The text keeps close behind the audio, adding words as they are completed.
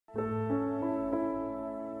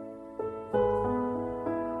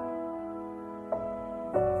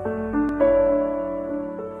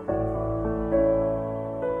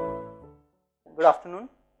afternoon.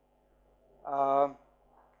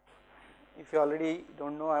 If you already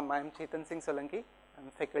don't know, I'm Chetan Solanki.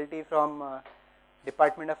 I'm faculty from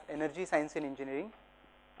Department of Energy Science and Engineering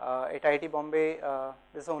at IIT Bombay.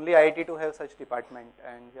 This is the only IIT to have such department,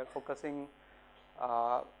 and we are focusing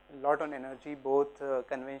a lot on energy, both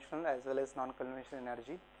conventional as well as non-conventional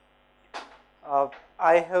energy.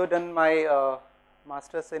 I have done my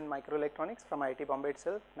masters in microelectronics from IIT Bombay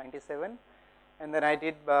itself, 97, and then I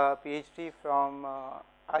did PhD from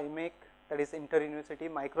IMEC, that is Inter-University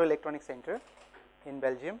Microelectronics Center in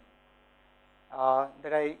Belgium.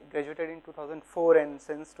 That I graduated in 2004, and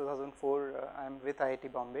since 2004 I am with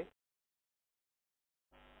IIT Bombay.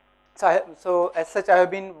 So as such, I have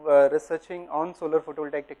been researching on solar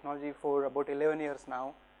photovoltaic technology for about 11 years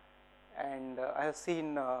now, and I have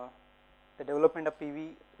seen the development of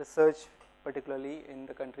PV research, particularly in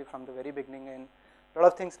the country from the very beginning, and a lot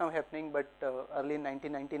of things now happening. But early in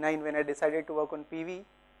 1999, when I decided to work on PV,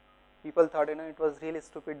 people thought it was really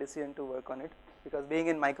stupid decision to work on it, because being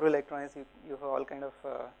in microelectronics, you have all kind of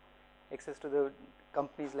access to the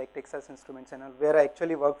companies like Texas Instruments and all, where I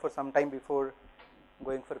actually worked for some time before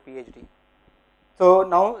going for PhD. So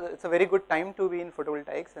now it's a very good time to be in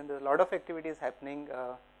photovoltaics, and there's a lot of activities happening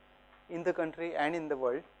in the country and in the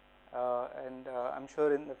world, and I'm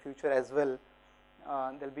sure in the future as well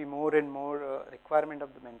there will be more and more requirement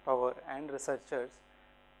of the manpower and researchers,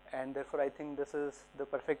 and therefore I think this is the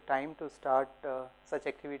perfect time to start such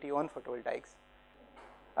activity on photovoltaics.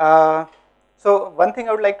 So one thing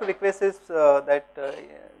I would like to request is that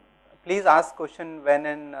please ask question when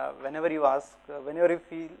and whenever you ask, whenever you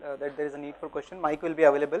feel that there is a need for question, mic will be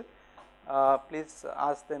available. Please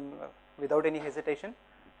ask them without any hesitation,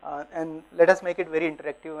 and let us make it very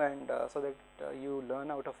interactive, and so that you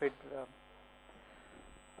learn out of it,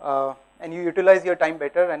 and you utilize your time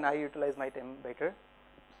better, and I utilize my time better.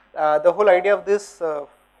 The whole idea of this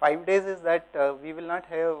 5 days is that we will not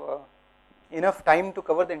have enough time to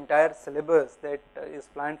cover the entire syllabus that is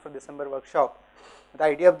planned for December workshop. The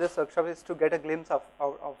idea of this workshop is to get a glimpse of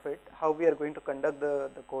it, how we are going to conduct the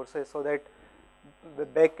courses, so that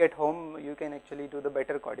back at home you can actually do the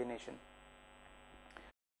better coordination.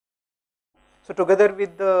 So together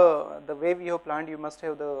with the way we have planned, you must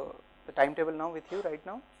have the timetable now with you right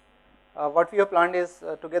now. What we have planned is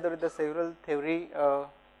together with the several theory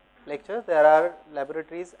lectures, there are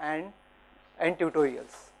laboratories and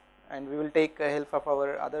tutorials, and we will take help of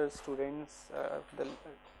our other students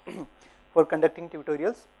for conducting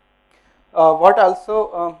tutorials. What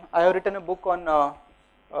also, I have written a book on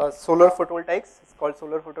solar photovoltaics. It's called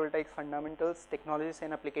Solar Photovoltaics Fundamentals, Technologies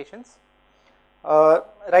and Applications.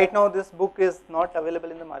 Right now this book is not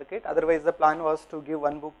available in the market, otherwise the plan was to give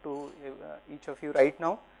one book to each of you right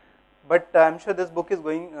now, but I am sure this book is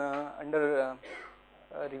going under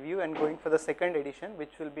review and going for the second edition,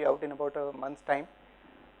 which will be out in about a month's time.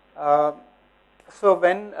 So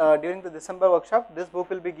when during the December workshop, this book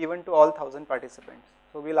will be given to all 1000 participants.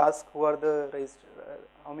 So we'll ask who are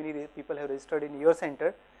how many people have registered in your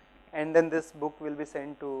center, and then this book will be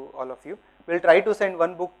sent to all of you. We'll try to send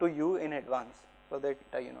one book to you in advance, so that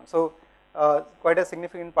you know. So quite a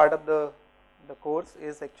significant part of the course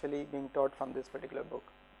is actually being taught from this particular book.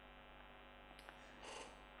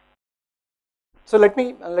 So let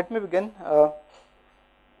me begin.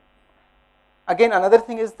 Again, another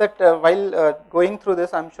thing is that while going through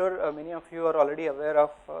this, I'm sure many of you are already aware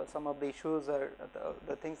of some of the issues or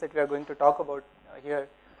the things that we are going to talk about here.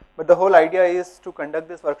 But the whole idea is to conduct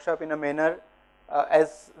this workshop in a manner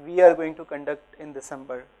as we are going to conduct in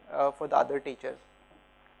December for the other teachers.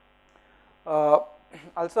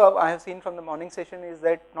 Also, I have seen from the morning session is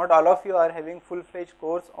that not all of you are having full-fledged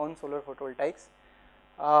course on solar photovoltaics.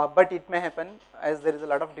 But it may happen, as there is a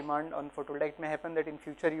lot of demand on photovoltaic, it may happen that in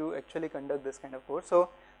future you actually conduct this kind of course. So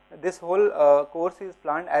this whole course is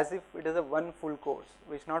planned as if it is a one full course,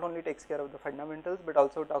 which not only takes care of the fundamentals, but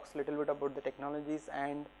also talks a little bit about the technologies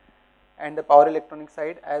and the power electronic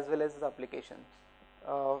side, as well as the applications.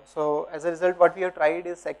 So as a result, what we have tried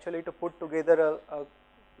is actually to put together a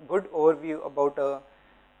good overview about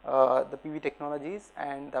the PV technologies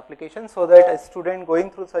and the applications, so that a student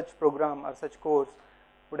going through such program or such course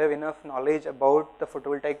would have enough knowledge about the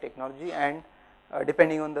photovoltaic technology, and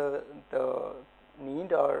depending on the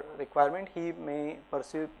need or requirement, he may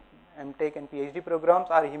pursue MTech and PhD programs,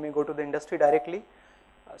 or he may go to the industry directly.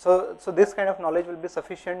 So this kind of knowledge will be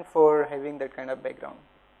sufficient for having that kind of background.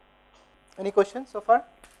 Any questions so far?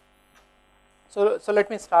 So let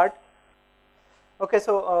me start. Okay,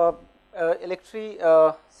 so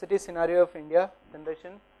electricity scenario of India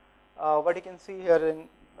generation. What you can see here,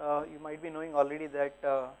 you might be knowing already that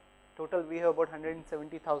total we have about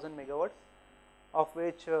 170,000 megawatts of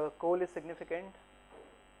which coal is significant,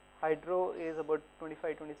 hydro is about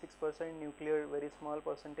 25-26%, nuclear very small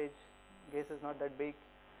percentage, gas is not that big.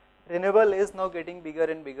 Renewable is now getting bigger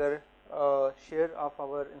and bigger share of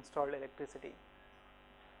our installed electricity.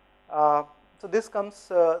 So this comes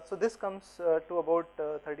to about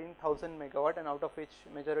 13,000 megawatt, and out of which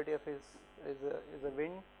majority of is a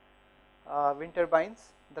wind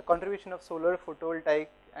turbines. The contribution of solar, photovoltaic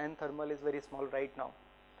and thermal is very small right now,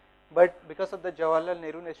 but because of the Jawaharlal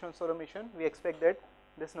Nehru National Solar Mission, we expect that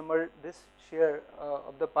this share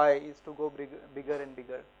of the pie is to go bigger and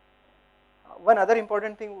bigger. One other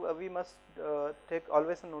important thing we must take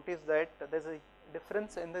always a notice that there is a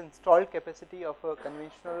difference in the installed capacity of a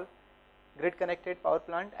conventional grid connected power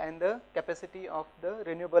plant and the capacity of the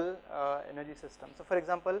renewable energy system. So for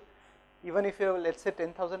example, even if you have, let's say,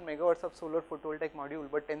 10,000 megawatts of solar photovoltaic module,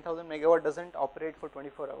 but 10,000 megawatt doesn't operate for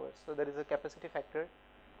 24 hours. So there is a capacity factor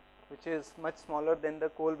which is much smaller than the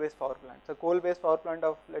coal based power plant. So coal based power plant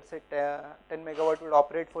of, let's say, 10 megawatt will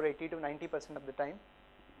operate for 80 to 90% of the time,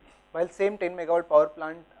 while same 10 megawatt power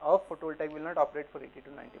plant of photovoltaic will not operate for 80 to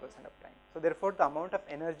 90% of time. So therefore the amount of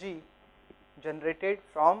energy generated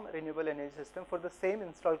from renewable energy system for the same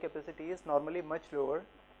installed capacity is normally much lower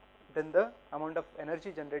than the amount of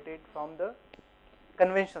energy generated from the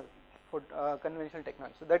conventional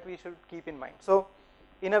technology. So that we should keep in mind. So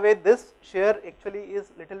in a way this share actually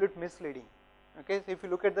is little bit misleading. Okay, so if you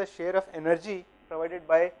look at the share of energy provided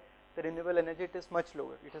by the renewable energy, it is much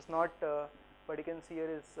lower. It is not what you can see here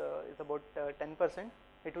is about 10%.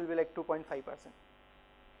 It will be like 2.5%.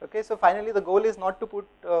 Okay, so finally the goal is not to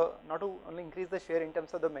only increase the share in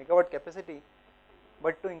terms of the megawatt capacity,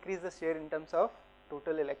 but to increase the share in terms of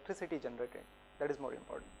total electricity generated. That is more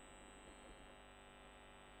important.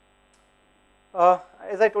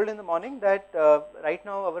 As I told in the morning that right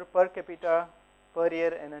now our per capita per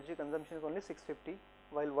year energy consumption is only 650,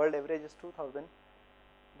 while world average is 2000,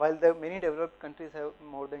 while the many developed countries have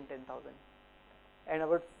more than 10,000, and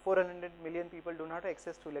about 400 million people do not have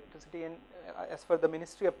access to electricity, and as per the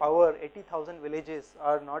Ministry of Power, 80,000 villages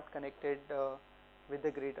are not connected with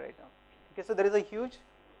the grid right now. Okay, so there is a huge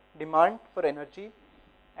demand for energy,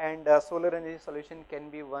 and solar energy solution can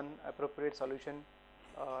be one appropriate solution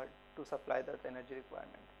to supply that energy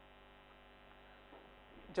requirement.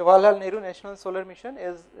 Jawaharlal Nehru National Solar Mission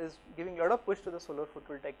is giving a lot of push to the solar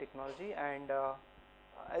photovoltaic technology, and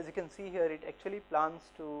as you can see here, it actually plans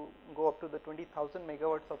to go up to the 20,000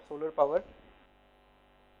 megawatts of solar power.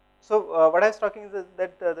 So what I was talking is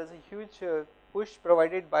that there is a huge push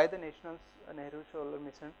provided by the National Nehru Solar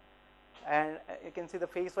Mission, and you can see the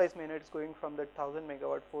phase wise manner is going from the 1000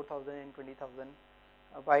 megawatt, 4,000 and 20,000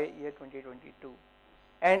 by year 2022.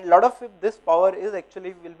 And a lot of this power is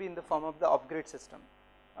actually will be in the form of the off-grid system,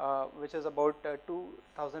 which is about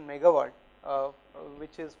 2,000 megawatt,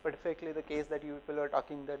 which is perfectly the case that you people are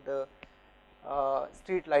talking that the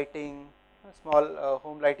street lighting, small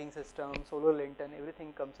home lighting system, solar lantern,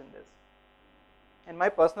 everything comes in this. And my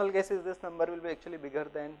personal guess is this number will be actually bigger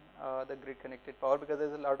than the grid connected power, because there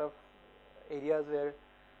is a lot of areas where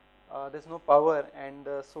there is no power and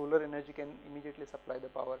the solar energy can immediately supply the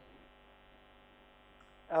power.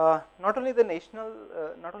 Not only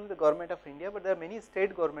the government of India, but there are many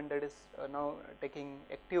state government that is now taking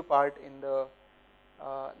active part in the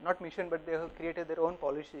not mission, but they have created their own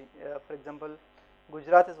policy. For example,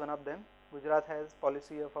 Gujarat is one of them. Gujarat has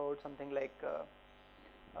policy of about something like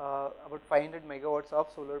about 500 megawatts of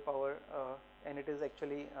solar power, and it is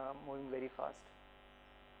actually moving very fast.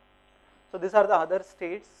 So these are the other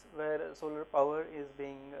states where solar power is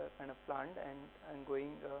being kind of planned and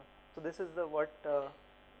going. So this is the what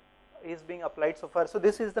is being applied so far. So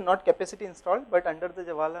this is the not capacity installed, but under the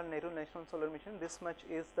Jawaharlal Nehru National Solar Mission, this much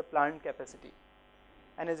is the planned capacity.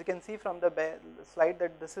 And as you can see from the slide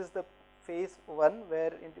that this is the phase 1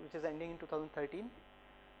 which is ending in 2013,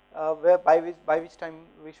 where by which time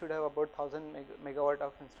we should have about 1000 megawatt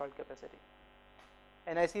of installed capacity.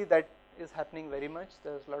 And I see that is happening very much.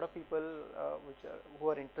 There is a lot of people who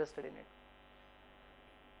are interested in it.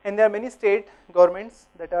 And there are many state governments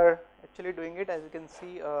that are actually doing it. As you can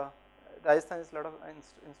see, Rajasthan is a lot of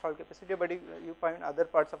installed capacity, but you find other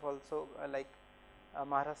parts of also like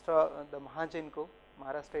Maharashtra, the Mahagenco,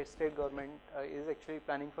 Maharashtra state government is actually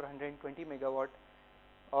planning for 120 megawatt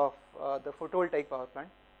of the photovoltaic power plant.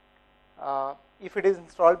 If it is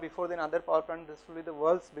installed before then other power plant, this will be the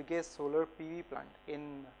world's biggest solar PV plant.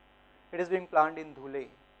 It is being planned in Dhule,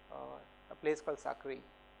 a place called Sakri.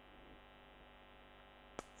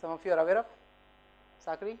 Some of you are aware of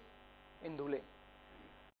Sakri in Dhule.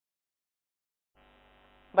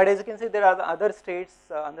 But as you can see, there are the other states,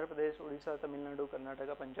 Andhra Pradesh, Odisha, Tamil Nadu,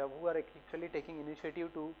 Karnataka, Punjab, who are actually taking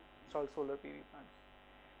initiative to install solar PV plants.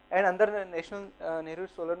 And under the National Nehru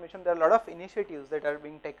Solar Mission, there are a lot of initiatives that are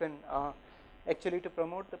being taken actually to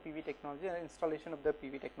promote the PV technology and installation of the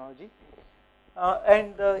PV technology.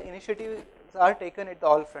 And the initiatives are taken at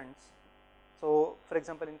all fronts. So, for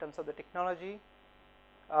example, in terms of the technology,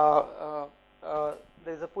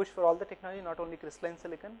 there is a push for all the technology, not only crystalline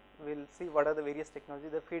silicon. We will see what are the various technology.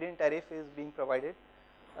 The feed-in tariff is being provided.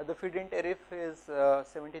 The feed-in tariff is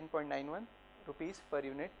 17.91 rupees per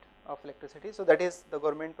unit of electricity. So, that is the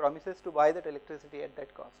government promises to buy that electricity at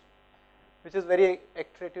that cost, which is very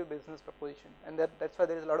attractive business proposition, and that's why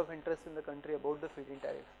there is a lot of interest in the country about the feed-in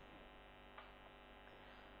tariff.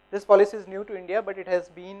 This policy is new to India, but it has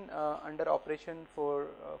been under operation for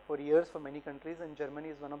years for many countries, and Germany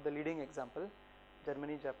is one of the leading example.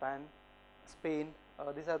 Germany, Japan, Spain,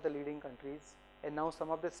 these are the leading countries, and now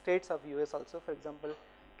some of the states of US also. For example,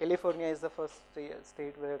 California is the first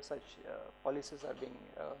state where such policies are being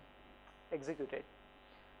executed.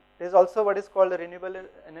 There is also what is called the renewable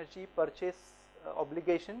energy purchase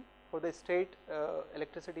obligation for the state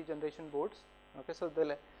electricity generation boards. Okay, so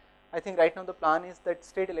I think right now the plan is that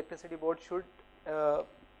state electricity board should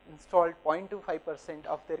install 0.25%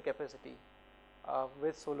 of their capacity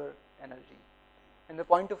with solar energy, and the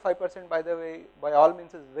 0.25%, by the way, by all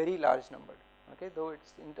means is very large number. Okay, though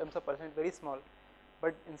it's in terms of percent very small,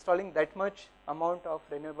 but installing that much amount of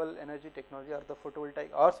renewable energy technology or the photovoltaic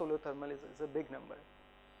or solar thermal is a big number.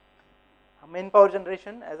 Manpower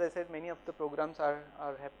generation, as I said, many of the programs are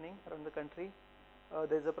happening around the country.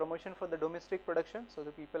 There is a promotion for the domestic production, so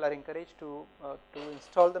the people are encouraged to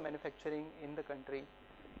install the manufacturing in the country,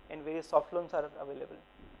 and various soft loans are available.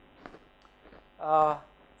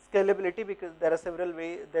 Scalability, because there are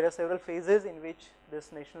several phases in which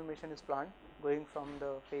this national mission is planned, going from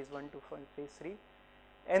the phase 1 to phase 3,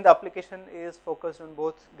 and the application is focused on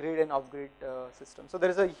both grid and off-grid systems. So there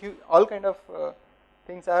is a huge, all kind of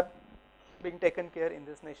things are being taken care in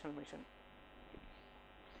this national mission.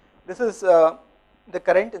 This is the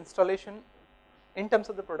current installation in terms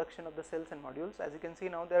of the production of the cells and modules. As you can see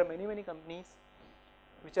now, there are many companies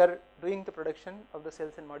which are doing the production of the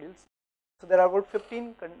cells and modules. So there are about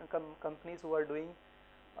 15 companies who are doing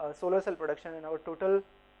solar cell production, and our total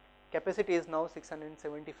capacity is now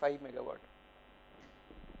 675 megawatt.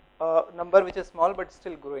 Number which is small but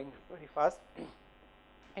still growing very fast.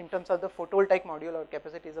 In terms of the photovoltaic module, our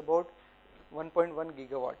capacity is about 1.1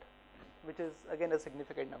 gigawatt, which is again a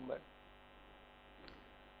significant number.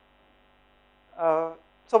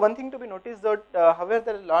 So one thing to be noticed that however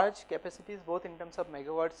there are large capacities both in terms of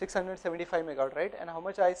megawatt, 675 megawatt, right, and how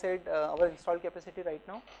much I said our installed capacity right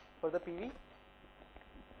now for the PV?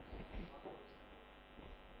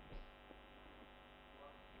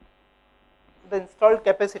 The installed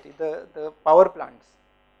capacity, the power plants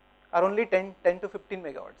are only 10 to 15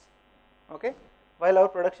 megawatts, okay, while our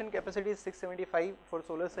production capacity is 675 for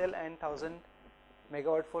solar cell and 1000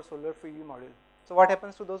 megawatt for solar PV module. So what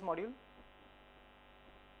happens to those modules?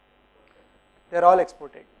 They are all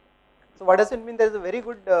exported. So what does it mean? There is a very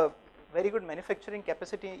good manufacturing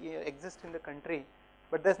capacity exists in the country,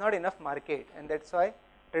 but there is not enough market, and that is why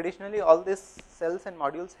traditionally all these cells and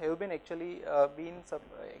modules have been actually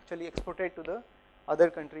exported to the other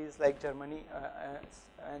countries like Germany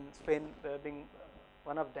and Spain being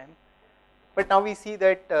one of them. But now we see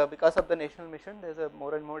that because of the national mission, there is a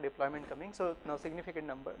more and more deployment coming. So now significant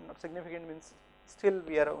number, not significant means still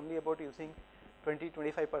we are only about using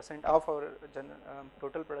 20-25% of our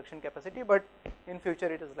total production capacity, but in future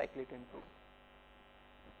it is likely to improve.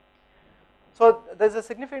 So there is a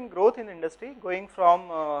significant growth in industry going from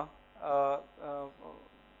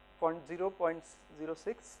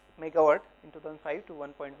 0.06 megawatt in 2005 to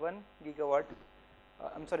 1.1 gigawatt.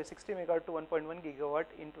 60 megawatt to 1.1 gigawatt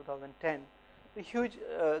in 2010. A huge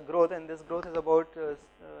growth, and this growth is about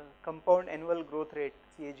compound annual growth rate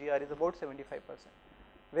CAGR is about 75%.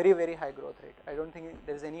 Very high growth rate. I don't think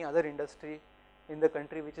there is any other industry in the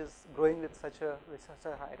country which is growing with such a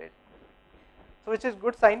high rate. So which is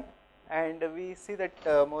good sign, and we see that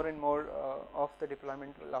more and more of the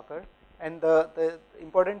deployment will occur. And the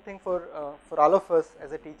important thing for all of us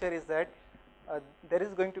as a teacher is that there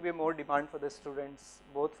is going to be more demand for the students,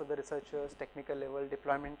 both for the researchers, technical level,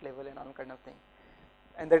 deployment level, and all kind of thing.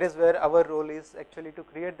 And that is where our role is actually to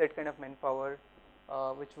create that kind of manpower,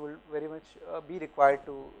 which will very much be required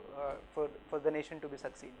to for the nation to be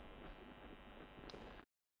succeed.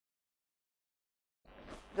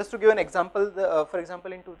 Just to give an example, for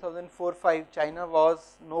example, in 2004-05, China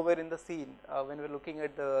was nowhere in the scene when we are looking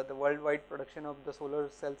at the worldwide production of the solar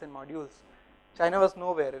cells and modules. China was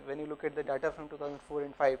nowhere when you look at the data from 2004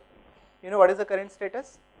 and 5. You know what is the current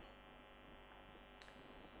status?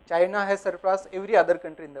 China has surpassed every other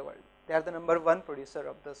country in the world. They are the number 1 producer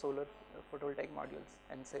of the solar photovoltaic modules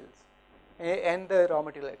and cells and the raw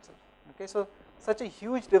material itself. Okay, so such a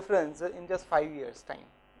huge difference in just 5 years time,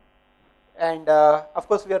 and of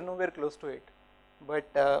course we are nowhere close to it, but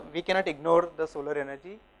we cannot ignore the solar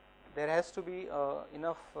energy. There has to be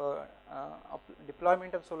enough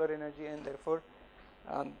deployment of solar energy, and therefore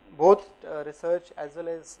both research as well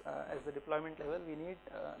as the deployment level, we need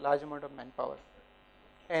large amount of manpower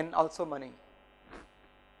and also money.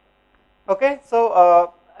 Okay,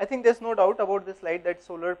 so I think there is no doubt about this slide that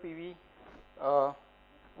solar PV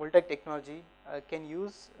voltaic technology can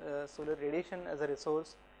use solar radiation as a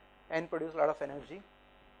resource and produce a lot of energy,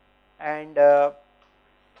 and the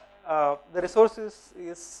resource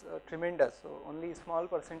is tremendous. So only small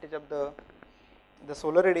percentage of the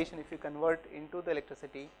solar radiation, if you convert into the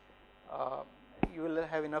electricity, you will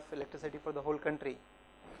have enough electricity for the whole country.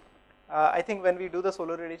 I think when we do the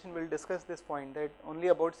solar radiation, we will discuss this point that only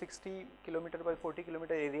about 60 kilometer by 40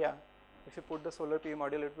 kilometer area, if you put the solar PV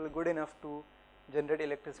module, it will be good enough to generate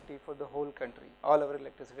electricity for the whole country, all our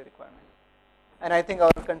electricity requirement. And I think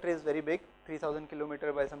our country is very big, 3000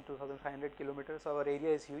 kilometer by some 2500 kilometers, so our area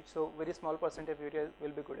is huge, so very small percentage of area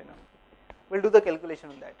will be good enough. We will do the calculation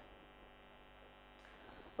on that.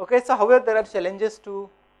 Okay, so however there are challenges to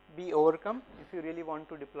be overcome if you really want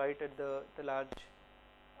to deploy it at the large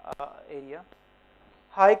area.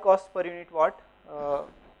 High cost per unit watt,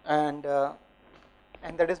 and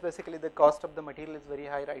that is basically the cost of the material is very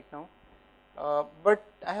high right now. But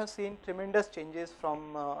I have seen tremendous changes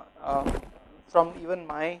from even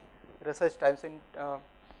my research times,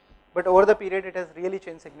 but over the period it has really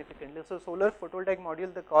changed significantly. So solar photovoltaic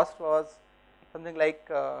module, the cost was something like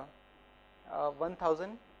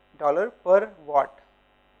 $1,000 per watt.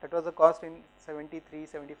 That was the cost in 73,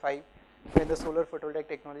 75 when the solar photovoltaic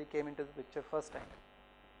technology came into the picture first time,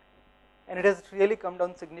 and it has really come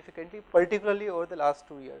down significantly, particularly over the last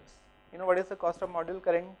 2 years. You know what is the cost of module,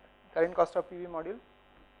 current cost of PV module?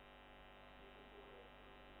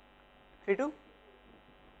 32?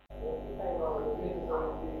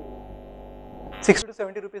 60 to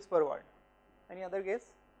 70 rupees per watt. Any other guess?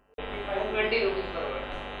 120 rupees per watt.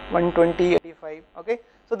 120, 85. Okay,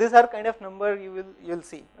 so these are kind of number you will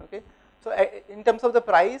see. Okay, so in terms of the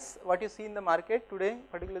price, what you see in the market today,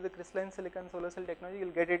 particularly the crystalline silicon solar cell technology, you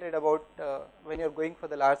will get it at about when you are going for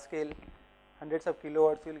the large scale, hundreds of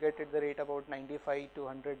kilowatts, you will get at the rate about 95 to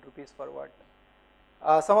 100 rupees per watt.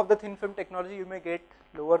 Some of the thin film technology you may get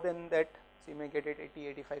lower than that, so you may get it 80,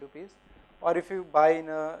 85 rupees. Or if you buy in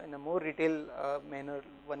a more retail manner,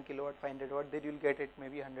 1 kilowatt, 500 watt, then you will get it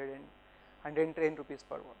maybe 110 rupees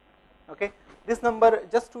per watt. Okay, this number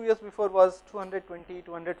just 2 years before was 220,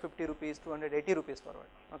 250 rupees, 280 rupees per watt.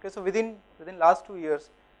 Okay, so within last 2 years,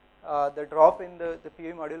 the drop in the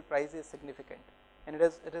PV module price is significant, and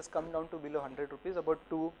it has come down to below 100 rupees, about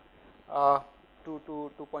 $2 to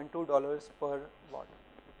 $2.2 per watt,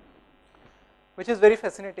 which is very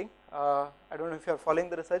fascinating. I don't know if you are following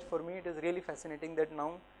the research. For me, it is really fascinating that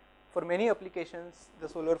now, for many applications, the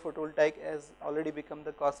solar photovoltaic has already become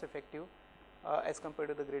the cost effective as compared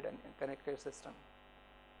to the grid and connected system.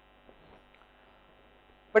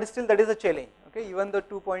 But still, that is a challenge. Okay, even the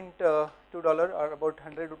 $2.2 or about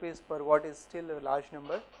 100 rupees per watt is still a large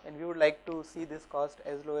number, and we would like to see this cost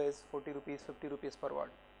as low as 40 rupees, 50 rupees per watt.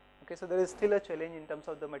 Okay, so there is still a challenge in terms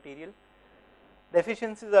of the material. The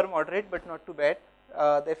efficiencies are moderate but not too bad.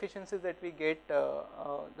 The efficiencies that we get,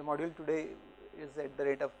 the module today is at the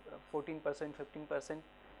rate of 14%, 15%.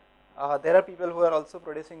 There are people who are also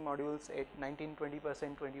producing modules at 19,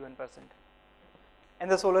 20%, 21%. And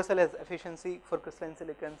the solar cell has efficiency for crystalline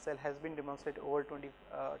silicon cell has been demonstrated over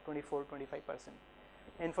 24, 25%,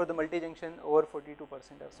 and for the multi-junction over 42% or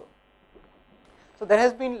so. So there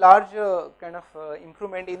has been large kind of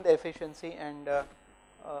improvement in the efficiency, and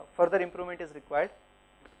further improvement is required.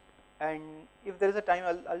 And if there is a time,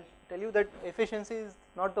 I'll tell you that efficiency is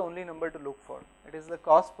not the only number to look for. It is the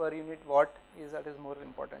cost per unit watt that is more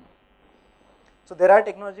important. So there are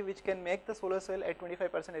technology which can make the solar cell at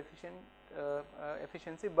 25%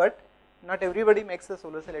 efficiency, but not everybody makes the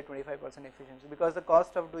solar cell at 25% efficiency, because the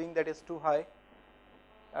cost of doing that is too high,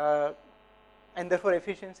 and therefore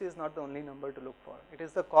efficiency is not the only number to look for. It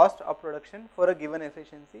is the cost of production for a given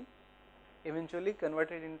efficiency eventually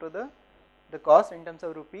converted into the cost in terms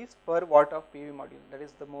of rupees per watt of PV module. That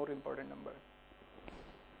is the more important number.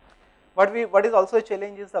 What is also a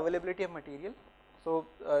challenge is the availability of material. So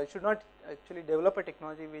should not actually develop a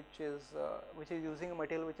technology which is using a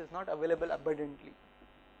material which is not available abundantly.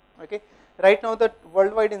 Okay. Right now the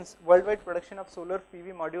worldwide production of solar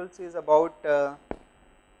PV modules is about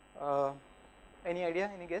any idea,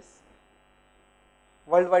 any guess?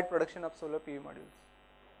 Worldwide production of solar PV modules.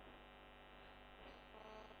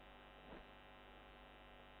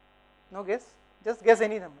 No guess? Just guess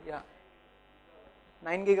any number. Yeah.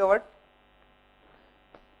 9 gigawatt.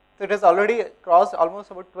 So it has already crossed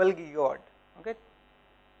almost about 12 gigawatt. Okay.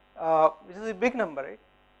 Which is a big number, right?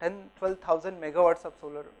 12,000 megawatts of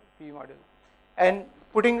solar PV module. And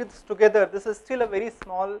putting this together, this is still a very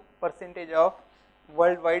small percentage of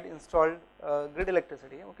worldwide installed grid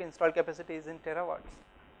electricity. Okay, installed capacity is in terawatts.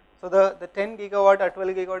 So the 10 gigawatt or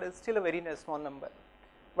 12 gigawatt is still a very small number.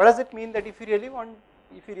 What does it mean? That if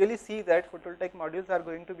you really see that photovoltaic modules are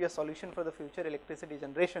going to be a solution for the future electricity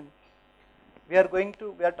generation, we are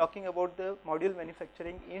talking about the module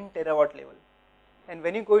manufacturing in terawatt level. And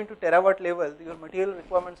when you go into terawatt level, your material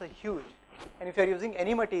requirements are huge. And if you are using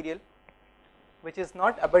any material which is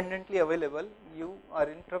not abundantly available, you are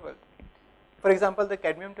in trouble. For example, the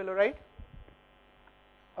cadmium telluride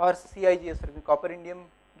or CIGS, for example, copper, indium,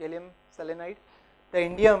 gallium, selenide. The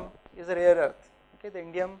indium is a rare earth. Okay, the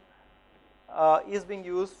indium is being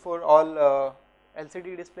used for all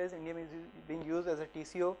LCD displays. Indium is being used as a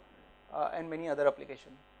TCO and many other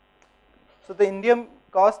applications. So the indium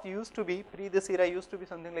cost used to be, pre this era, used to be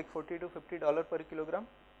something like $40 to $50 per kilogram.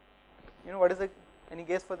 You know what is the, any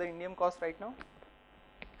guess for the indium cost right now?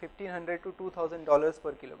 $1,500 to $2,000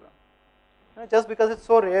 per kilogram. Just because it's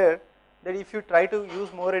so rare that if you try to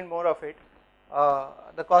use more and more of it,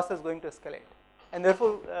 the cost is going to escalate. And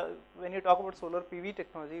therefore, when you talk about solar PV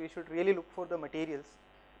technology, we should really look for the materials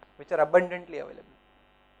which are abundantly available,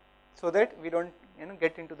 so that we don't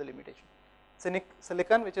get into the limitation.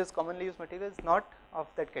 Silicon, which is commonly used material, is not of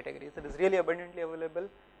that category. So it is really abundantly available,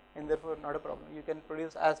 and therefore not a problem. You can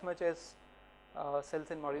produce as much as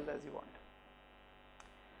cells and modules as you want.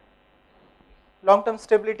 Long-term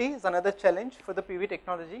stability is another challenge for the PV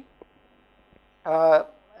technology.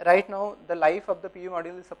 Right now, the life of the PV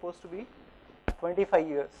module is supposed to be 25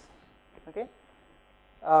 years. Okay,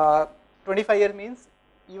 25 years means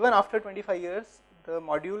even after 25 years, the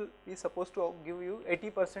module is supposed to give you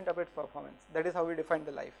 80% of its performance. That is how we define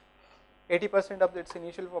the life. 80% of its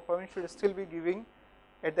initial performance should still be giving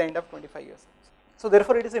at the end of 25 years. So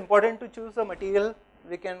therefore, it is important to choose a material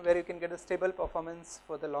where you can get a stable performance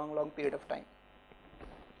for the long period of time.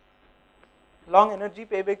 Long energy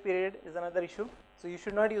payback period is another issue. So you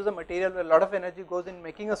should not use a material where a lot of energy goes in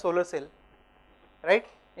making a solar cell, right?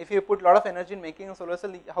 If you put a lot of energy in making a solar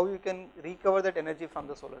cell, how you can recover that energy from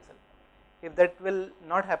the solar cell? If that will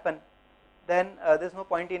not happen, then there is no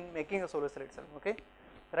point in making a solar cell itself. Okay,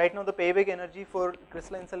 right now the payback energy for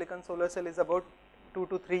crystalline silicon solar cell is about 2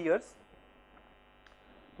 to 3 years,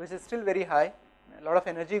 which is still very high. A lot of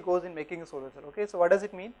energy goes in making a solar cell. Okay, so what does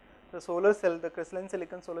it mean? The solar cell, the crystalline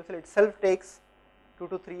silicon solar cell itself takes 2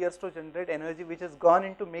 to 3 years to generate energy which has gone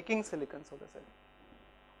into making silicon solar cell.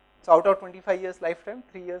 So out of 25 years lifetime,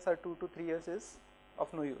 3 years or 2 to 3 years is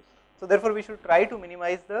of no use. So therefore, we should try to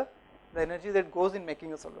minimize the energy that goes in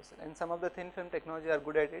making a solar cell, and some of the thin film technology are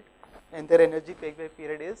good at it, and their energy payback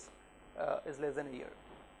period is less than a year.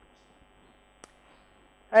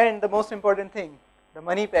 And the most important thing, the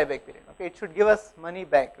money payback period. Okay, it should give us money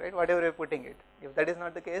back, right? Whatever you're putting it. If that is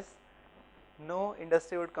not the case, no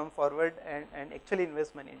industry would come forward and actually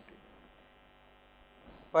invest money into it.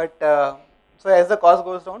 But so as the cost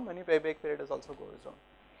goes down, money payback period is also goes down,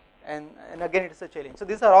 and again it is a challenge. So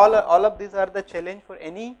these are all of these are the challenge for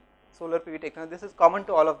any solar PV technology. This is common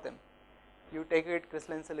to all of them. You take it,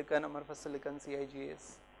 crystalline silicon, amorphous silicon,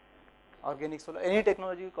 CIGS, organic solar, any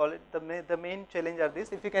technology you call it, the main challenge are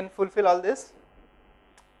this. If you can fulfill all this,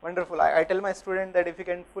 wonderful. I tell my student that if you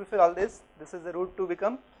can fulfill all this, this is the route to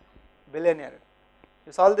become billionaire.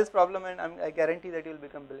 You solve this problem and I guarantee that you will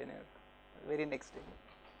become billionaire very next day,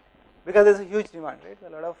 because there is a huge demand, right? A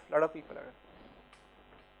lot of people are.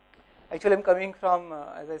 Actually, I am coming from,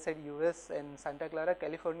 as I said, US and Santa Clara,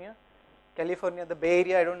 California. California, the Bay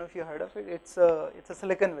Area, I don't know if you heard of it, it's a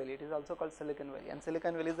Silicon Valley. It is also called Silicon Valley, and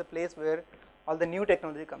Silicon Valley is the place where all the new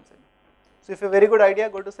technology comes in. So if you have a very good idea,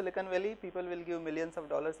 go to Silicon Valley, people will give millions of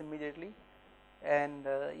dollars immediately, and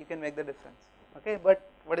you can make the difference. Okay, but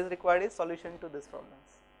what is required is solution to these problems,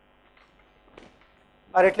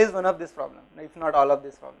 or at least one of these problems, if not all of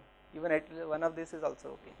these problems. Even at least one of these is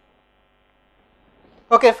also okay.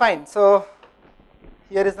 Okay, fine. So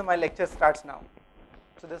here is my lecture starts now.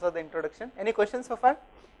 So this was the introduction. Any questions so far?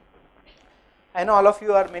 I know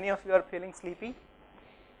many of you are feeling sleepy,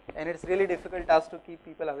 and it's really difficult task to keep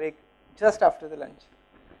people awake just after the lunch.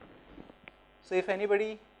 So if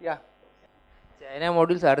anybody, yeah. China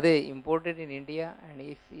modules, are they imported in India, and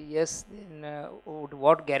if yes, then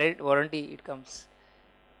what warranty it comes?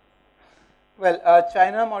 Well,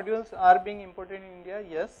 China modules are being imported in India,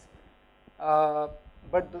 yes,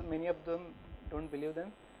 but many of them don't believe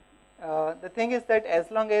them. The thing is that as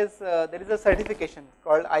long as there is a certification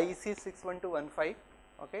called IEC 61215,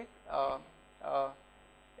 okay, uh,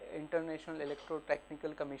 International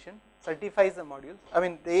Electrotechnical Commission certifies the modules. I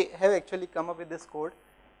mean, they have actually come up with this code,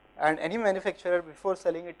 and any manufacturer before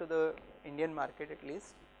selling it to the Indian market at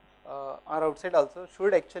least, or outside also,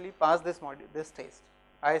 should actually pass this module, this test,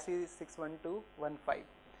 IEC 61215.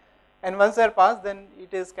 And once they are passed, then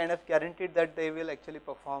it is kind of guaranteed that they will actually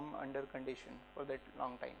perform under condition for that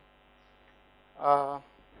long time.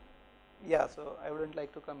 Yeah, so I wouldn't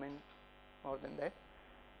like to comment more than that.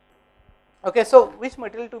 Okay, so which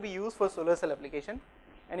material to be used for solar cell application?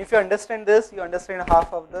 And if you understand this, you understand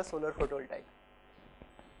half of the solar photovoltaic.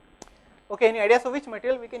 Okay, any idea? So which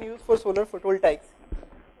material we can use for solar photovoltaics?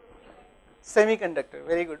 Semiconductor,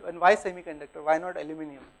 very good. And why semiconductor? Why not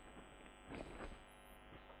aluminum?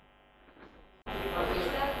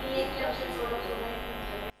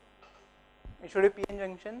 It should be PN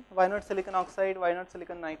junction. Why not silicon oxide? Why not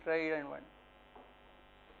silicon nitride? And what?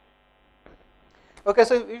 Okay,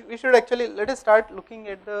 so we should actually, let us start looking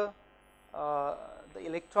at the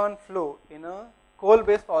electron flow in a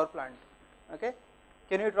coal-based power plant. Okay,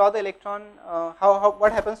 can you draw the electron?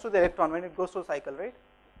 What happens to the electron when it goes through a cycle, right?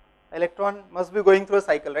 Electron must be going through a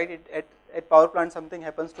cycle, right? At power plant, something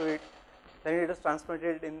happens to it, then it is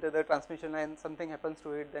transmitted into the transmission line. Something happens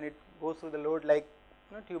to it, then it goes through the load like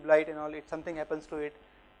tube light and all. Something happens to it,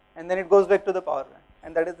 and then it goes back to the power plant,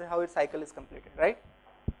 and that is how its cycle is completed, right?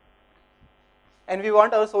 And we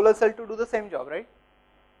want our solar cell to do the same job, right?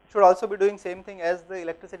 It should also be doing same thing as the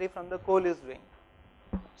electricity from the coal is doing.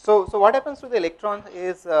 So what happens to the electron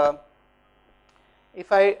is,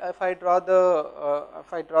 if I draw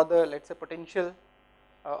the let's say potential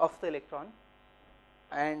of the electron,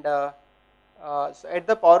 and so at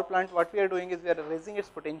the power plant, what we are doing is we are raising its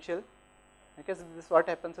potential. Okay, so this is what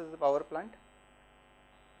happens at the power plant,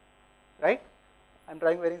 right? I am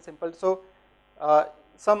drawing very simple. So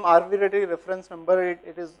some arbitrary reference number,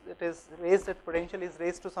 it is raised, its potential is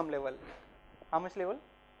raised to some level. How much level?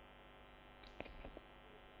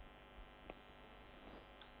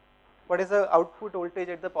 What is the output voltage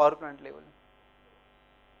at the power plant level?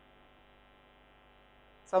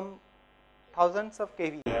 Some thousands of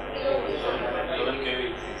kV.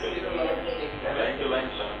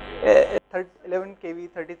 11 kV,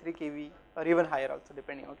 33 kV, or even higher also,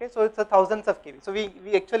 depending. Okay, so it's a thousands of kV. So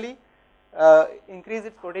we actually increase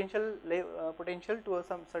its potential to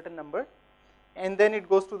some certain number, and then it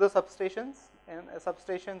goes to the substations, and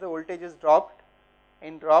substations the voltage is dropped,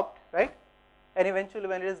 right? And eventually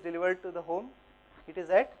when it is delivered to the home, it is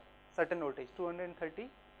at certain voltage, 230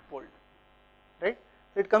 volt, right?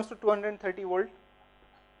 So it comes to 230 volt,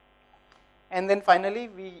 and then finally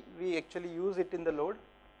we actually use it in the load.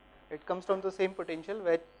 It comes down to the same potential,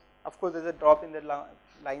 where of course there is a drop in the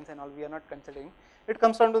lines and all, we are not considering. It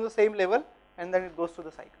comes down to the same level, and then it goes to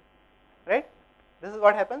the cycle, right? This is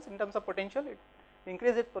what happens in terms of potential. It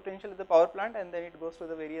increases its potential at the power plant, and then it goes to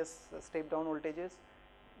the various step down voltages,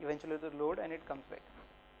 eventually to the load, and it comes back.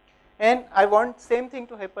 And I want same thing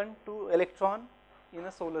to happen to electron in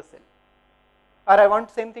a solar cell, or I want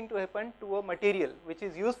same thing to happen to a material which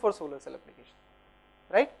is used for solar cell application,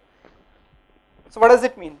 right? So what does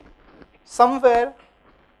it mean? Somewhere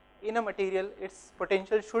in a material, its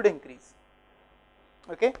potential should increase.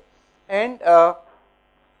 Okay, and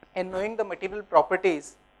knowing the material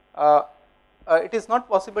properties, it is not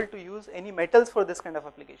possible to use any metals for this kind of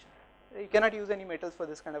application. You cannot use any metals for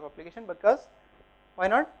this kind of application, because why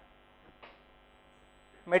not?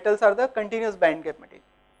 Metals are the continuous band gap material.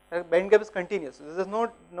 The band gap is continuous. So there is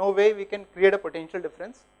no way we can create a potential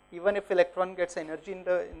difference. Even if electron gets energy in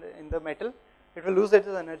the metal, it will lose its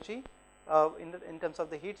energy in terms of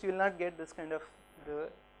the heat. So you will not get this kind of the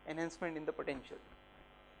enhancement in the potential.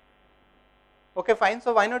 Okay, fine.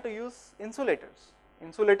 So why not to use insulators?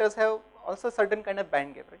 Insulators have also certain kind of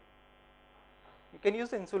band gap, right? You can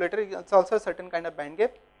use insulator. It's also a certain kind of band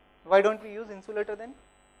gap. Why don't we use insulator then?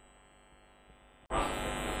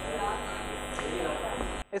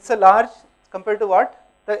 It's a large compared to what?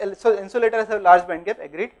 So insulators have large band gap.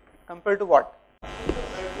 Agreed. Compared to what?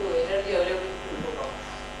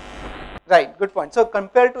 Right, good point. So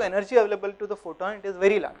compared to energy available to the photon, it is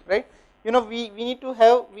very large, right? We need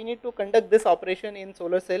to conduct this operation in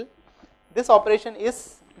solar cell. This operation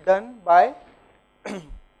is done by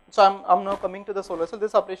so I'm now coming to the solar cell.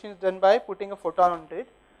 This operation is done by putting a photon onto it.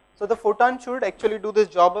 So the photon should actually do this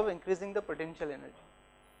job of increasing the potential energy,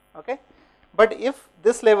 okay. But if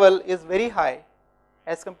this level is very high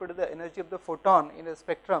as compared to the energy of the photon in a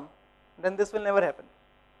spectrum, then this will never happen,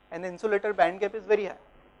 and the insulator band gap is very high.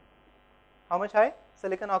 How much high?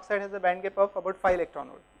 Silicon oxide has a band gap of about 5 electron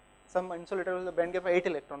volt. Some insulator has a band gap of 8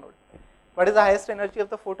 electron volt. What is the highest energy of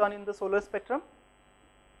the photon in the solar spectrum?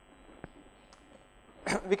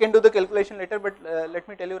 We can do the calculation later, but let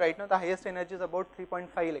me tell you right now, the highest energy is about 3.5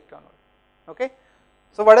 electron volt, okay.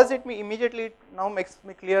 So what does it mean? Immediately it now makes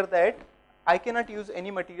me clear that I cannot use any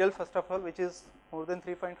material first of all which is more than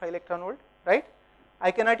 3.5 electron volt, right. I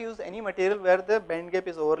cannot use any material where the band gap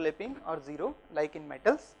is overlapping or 0 like in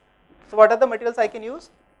metals. So what are the materials I can use?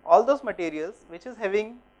 All those materials which is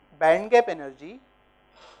having band gap energy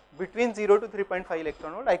between 0 to 3.5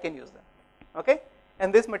 electron volt, I can use them, okay.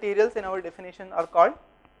 And these materials in our definition are called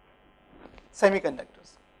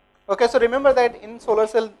semiconductors, okay. So remember that in solar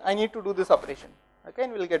cell I need to do this operation, okay,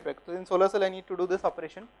 and we will get back. So in solar cell I need to do this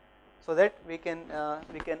operation so that we can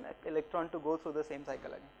electron to go through the same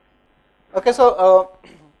cycle again, okay. So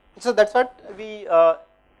so that's what we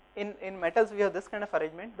in metals we have this kind of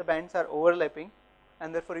arrangement. The bands are overlapping,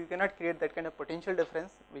 and therefore you cannot create that kind of potential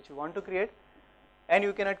difference which you want to create, and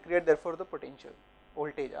you cannot create therefore the potential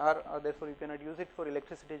voltage, or therefore you cannot use it for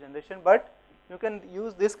electricity generation, but you can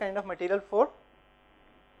use this kind of material for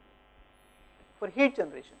heat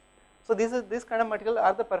generation. So this kind of material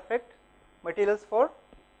are the perfect materials for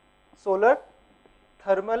solar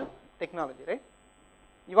thermal technology, right.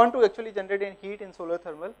 You want to actually generate heat in solar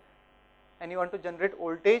thermal, and you want to generate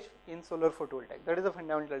voltage in solar photovoltaic. That is a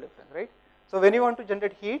fundamental difference, right. So when you want to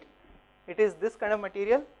generate heat, it is this kind of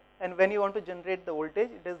material, and when you want to generate the voltage,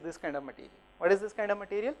 it is this kind of material. What is this kind of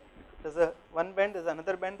material? There is a one band, there is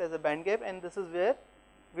another band, there is a band gap, and this is where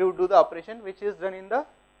we would do the operation which is done in the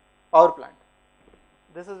power plant.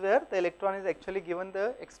 This is where the electron is actually given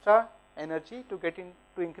the extra energy to get in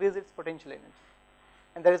to increase its potential energy,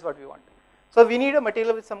 and that is what we want. So we need a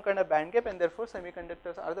material with some kind of band gap, and therefore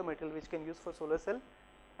semiconductors are the material which can use for solar cell,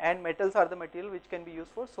 and metals are the material which can be used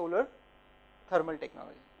for solar thermal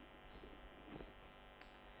technology.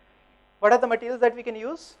 What are the materials that we can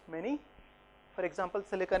use? Many. For example,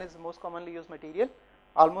 silicon is the most commonly used material.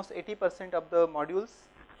 Almost 80% of the modules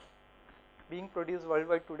being produced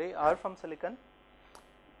worldwide today are from silicon.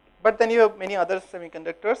 But then you have many other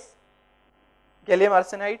semiconductors, gallium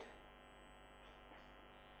arsenide,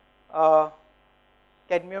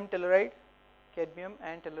 cadmium telluride, cadmium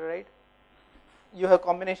and telluride. You have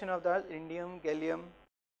combination of that, indium, gallium,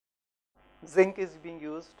 zinc is being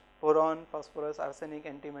used, boron, phosphorus, arsenic,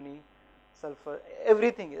 antimony, sulfur,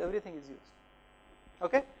 everything is used,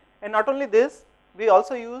 okay. And not only this, we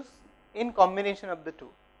also use in combination of the two.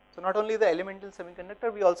 So not only the elemental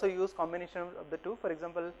semiconductor, we also use combination of the two. For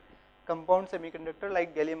example, compound semiconductor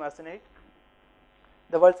like gallium arsenide.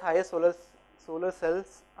 The world's highest solar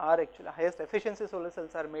cells are actually highest efficiency solar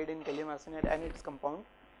cells are made in gallium arsenide and its compound.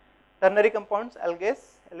 Ternary compounds,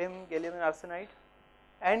 algaes, alum, gallium and arsenide,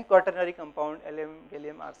 and quaternary compound, alum,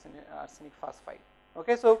 gallium, arsenic phosphide.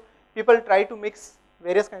 Okay, so people try to mix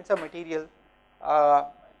various kinds of material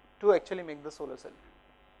to actually make the solar cell,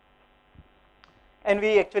 and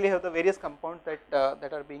we actually have the various compounds that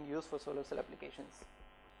are being used for solar cell applications.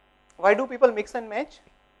 Why do people mix and match?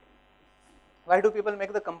 Why do people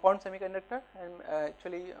make the compound semiconductor and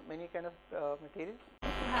actually many kind of material?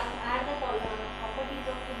 Add the properties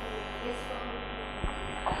of the best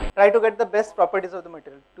property. Try to get the best properties of the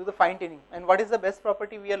material, do the fine tuning. And what is the best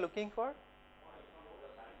property we are looking for?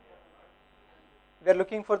 We are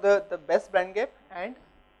looking for the best band gap, and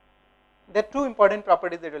there are two important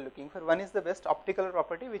properties that we are looking for. One is the best optical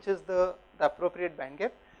property, which is the appropriate band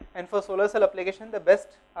gap, and for solar cell application the best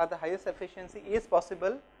or the highest efficiency is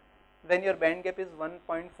possible when your band gap is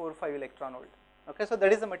 1.45 electron volt. Okay, so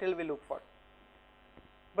that is the material we look for.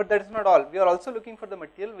 But that is not all. We are also looking for the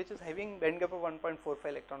material which is having band gap of 1.45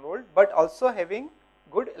 electron volt, but also having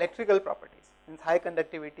good electrical properties, means high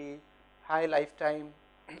conductivity, high lifetime,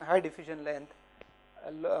 high diffusion length,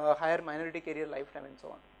 higher minority carrier lifetime, and so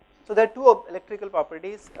on. So there are two electrical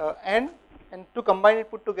properties, and to combine it,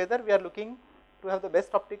 put together, we are looking to have the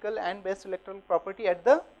best optical and best electrical property at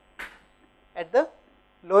the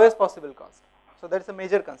lowest possible cost. So that is a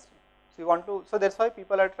major constraint. So you want to, so that's why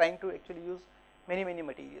people are trying to actually use many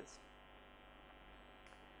materials.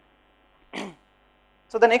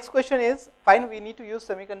 So the next question is, fine, we need to use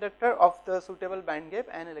semiconductor of the suitable band gap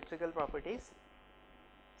and electrical properties.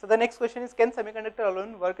 So the next question is, can semiconductor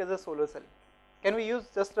alone work as a solar cell? Can we use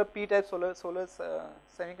just a p-type solar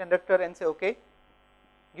semiconductor and say, okay,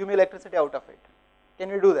 give me electricity out of it?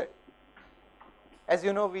 Can we do that? as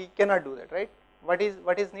you know, we cannot do that, right? What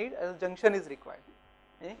is need? A junction is required,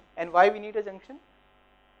 and why we need a junction?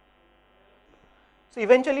 So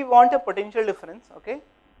eventually we want a potential difference, okay,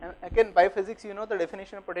 and again by physics you know the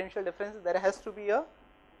definition of potential difference is there has to be a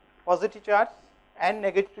positive charge and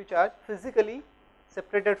negative charge physically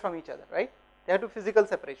separated from each other, right? They have to physical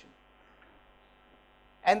separation,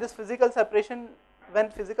 and this physical separation, when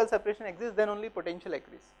physical separation exists, then only potential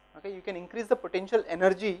agrees, okay. You can increase the potential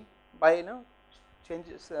energy by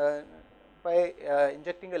changes by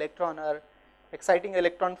injecting electron or exciting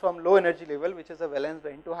electron from low energy level, which is a valence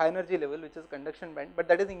band, to high energy level, which is conduction band, but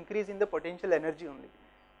that is increase in the potential energy only.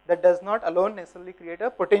 That does not alone necessarily create a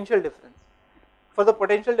potential difference. For the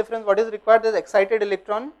potential difference, what is required is excited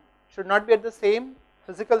electron should not be at the same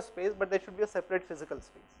physical space, but there should be a separate physical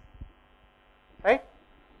space, right?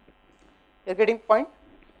 You are getting point?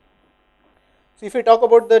 So if we talk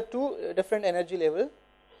about the two different energy level,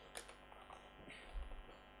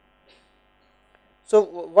 so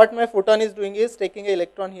what my photon is doing is taking an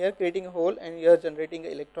electron here, creating a hole, and you are generating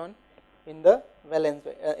an electron in the valence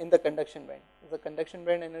in the conduction band. The conduction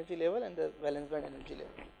band energy level and the valence band energy level.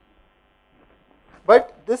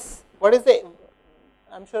 But this, what is the?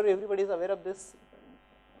 I am sure everybody is aware of this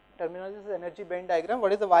terminology. This is energy band diagram.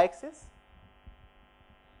 What is the y-axis?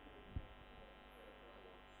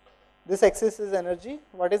 This axis is energy.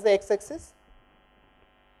 What is the x-axis?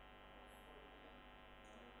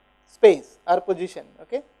 Space or position,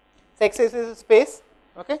 okay. So x-axis is space,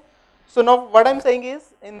 okay. So now what I am saying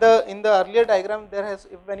is in the earlier diagram there has,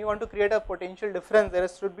 if when you want to create a potential difference, there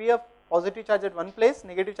should be a positive charge at one place,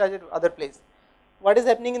 negative charge at other place. What is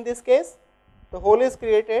happening in this case? The hole is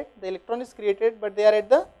created, the electron is created, but they are at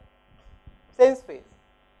the same space.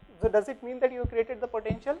 So does it mean that you created the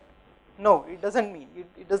potential? No, it doesn't mean.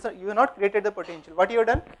 It doesn't. You have not created the potential. What you have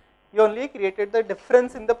done? You only created the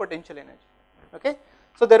difference in the potential energy, okay.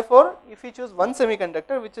 So therefore, if you choose one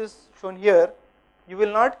semiconductor, which is shown here, you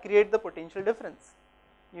will not create the potential difference.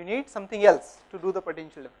 You need something else to do the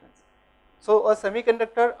potential difference. So a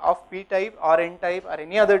semiconductor of P type or N type or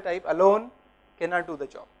any other type alone cannot do the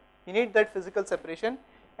job. You need that physical separation,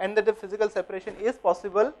 and that the physical separation is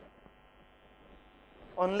possible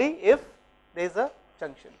only if there is a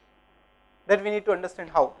junction. That we need to understand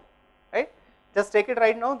how, right? Just take it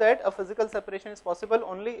right now that a physical separation is possible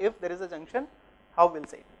only if there is a junction. How we will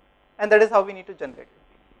say it, and that is how we need to generate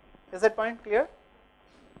it. Is that point clear?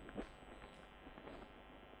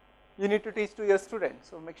 You need to teach to your students,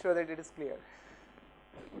 so make sure that it is clear.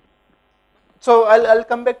 So I'll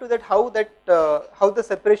come back to that how the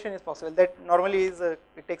separation is possible. That normally is it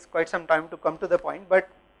takes quite some time to come to the point, but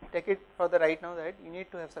take it for the right now that you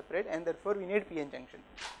need to have separate, and therefore we need PN junction.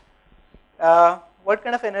 What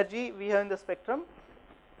kind of energy we have in the spectrum?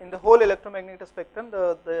 In the whole electromagnetic spectrum,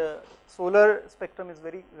 the solar spectrum is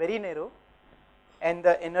very narrow, and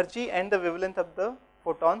the energy and the wavelength of the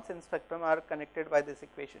photons in spectrum are connected by this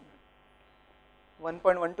equation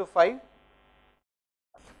 1.125.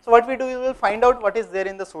 So what we do is we will find out what is there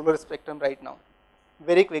in the solar spectrum right now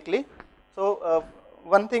very quickly. So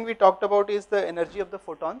one thing we talked about is the energy of the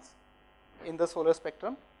photons in the solar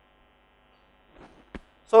spectrum.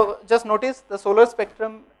 So just notice the solar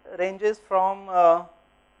spectrum ranges from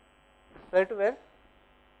where to where?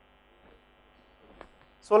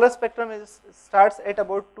 Solar spectrum starts at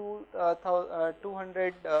about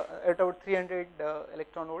 200 at about 300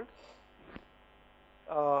 electron volt.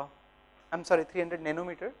 I'm sorry, 300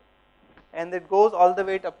 nanometer, and it goes all the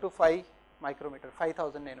way up to 5 micrometer,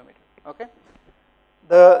 5000 nanometer. Okay,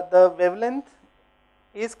 the wavelength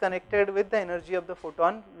is connected with the energy of the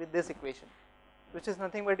photon with this equation, which is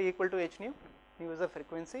nothing but equal to h nu. Nu is the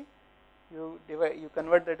frequency. You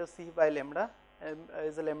convert that to C by lambda,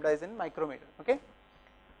 as the lambda is in micrometer. Okay.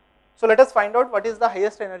 So let us find out what is the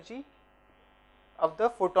highest energy of the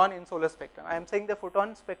photon in solar spectrum. I am saying the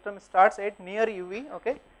photon spectrum starts at near UV.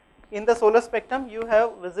 Okay. In the solar spectrum, you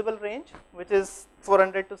have visible range, which is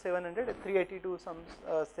 400 to 700, 380 to some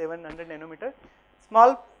 700 nanometer.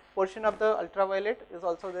 Small portion of the ultraviolet is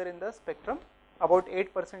also there in the spectrum. About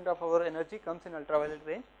 8% of our energy comes in ultraviolet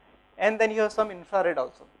range, and then you have some infrared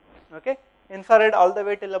also. Okay, infrared all the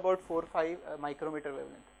way till about 4-5 micrometer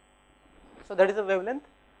wavelength. So that is the wavelength,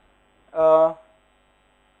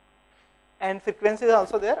 and frequency is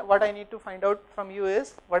also there. What I need to find out from you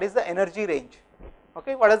is what is the energy range.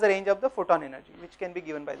 Okay, what is the range of the photon energy, which can be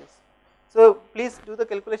given by this. So please do the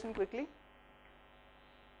calculation quickly.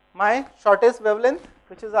 My shortest wavelength,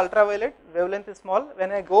 which is ultraviolet, wavelength is small.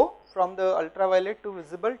 When I go from the ultraviolet to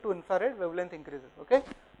visible to infrared, wavelength increases. Okay,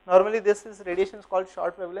 normally this is radiation is called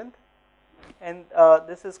short wavelength, and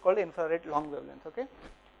this is called infrared long wavelength. Okay,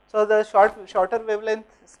 So the shorter wavelength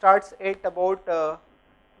starts at about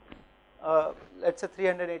let us say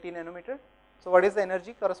 380 nanometer. So what is the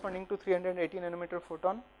energy corresponding to 380 nanometer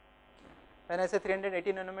photon? When I say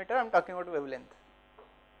 380 nanometer, I am talking about wavelength.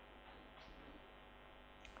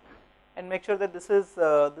 And make sure that this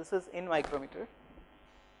is in micrometer.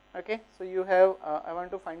 Okay, so you have I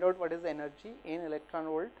want to find out what is the energy in electron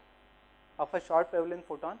volt of a short wavelength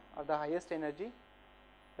photon of the highest energy,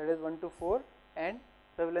 that is 1 to 4, and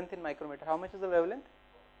wavelength in micrometer. How much is the wavelength?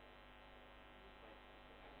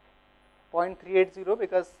 0.380,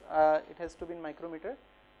 because it has to be in micrometer.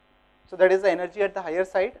 So that is the energy at the higher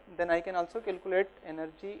side. Then I can also calculate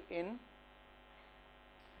energy in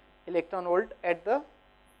electron volt at the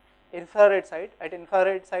infrared side. At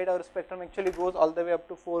infrared side, our spectrum actually goes all the way up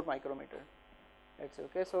to 4 micrometer. Let's say,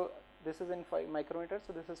 okay. So this is in 5 micrometer.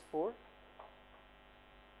 So this is 4,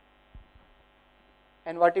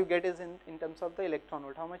 and what you get is in terms of the electron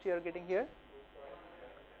volt. How much you are getting here?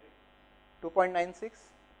 2.96.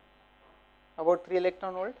 About 3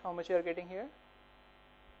 electron volt. How much you are getting here?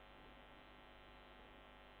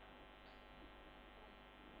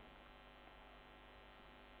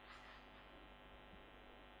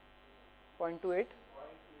 0.28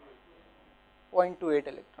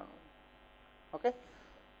 electron volt. Okay.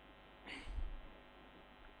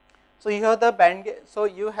 So you have the band gap. So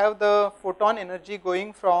you have the photon energy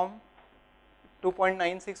going from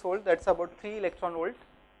 2.96 volt, that's about 3 electron volt,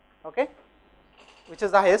 okay, which is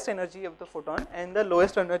the highest energy of the photon, and the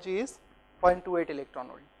lowest energy is 0.28 electron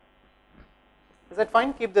volt. Is that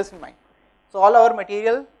fine? Keep this in mind. So all our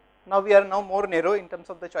material, now we are now more narrow in terms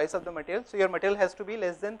of the choice of the material. So your material has to be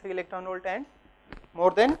less than 3 electron volt and more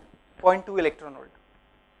than 0.2 electron volt,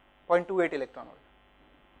 0.28 electron volt.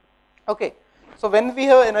 Okay. So when we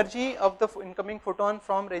have energy of the incoming photon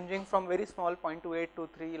from ranging from very small 0.28 to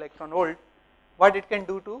 3 electron volt, what it can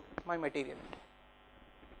do to my material.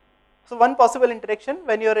 So one possible interaction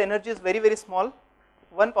when your energy is very small,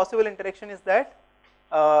 one possible interaction is that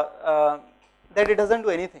that it does not do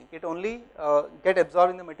anything. It only get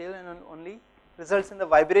absorbed in the material and only results in the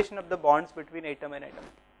vibration of the bonds between atom and atom.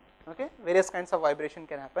 Okay, various kinds of vibration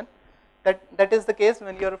can happen. That is the case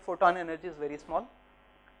when your photon energy is very small.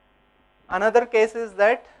 Another case is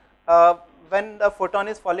that when the photon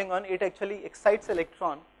is falling on, it actually excites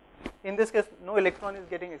electron. In this case, no electron is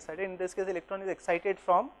getting excited. In this case, electron is excited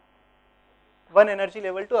from one energy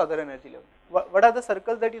level to other energy level. What are the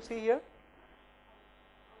circles that you see here?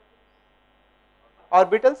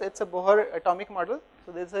 Orbitals. It's a Bohr atomic model.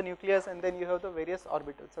 So there is a nucleus, and then you have the various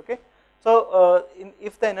orbitals. Okay. So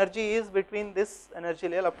if the energy is between this energy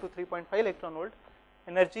level up to 3.5 electron volt,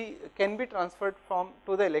 energy can be transferred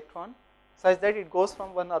to the electron such that it goes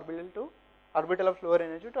from one orbital to orbital of lower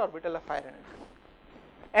energy to orbital of higher energy.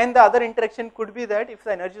 And the other interaction could be that if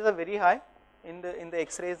the energies are very high in the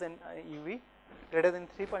X-rays and UV greater than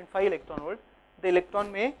 3.5 electron volt, the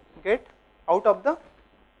electron may get out of the,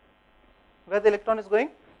 where the electron is going,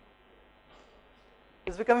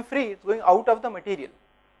 is becoming free, it's going out of the material.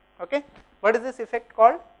 Okay. What is this effect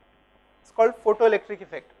called? It's called photoelectric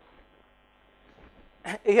effect.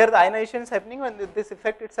 Here the ionization is happening, and this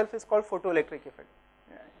effect itself is called photoelectric effect,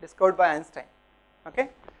 discovered by Einstein. Okay.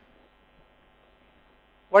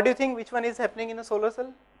 What do you think, which one is happening in a solar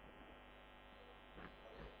cell?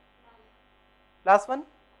 Last one?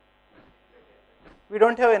 We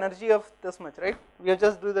don't have energy of this much, right? We have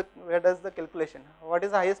just where does the calculation? What is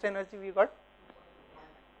the highest energy we got?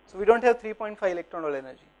 So we don't have 3.5 electron volt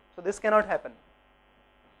energy. So this cannot happen.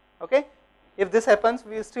 Okay. If this happens,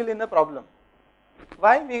 we are still in a problem.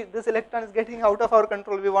 Why? This electron is getting out of our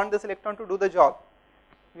control. We want this electron to do the job.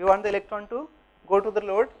 We want the electron to go to the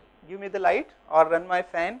load, give me the light, or run my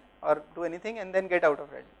fan, or do anything, and then get out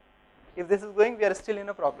of it. If this is going, we are still in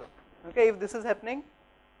a problem. Okay. If this is happening,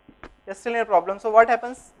 we are still in a problem. So what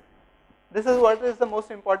happens? This is what is the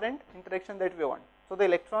most important interaction that we want. So the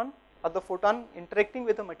electron or the photon interacting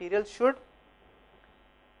with the material should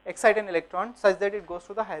excite an electron such that it goes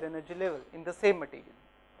to the higher energy level in the same material.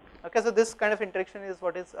 Okay, so this kind of interaction is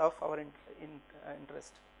what is of our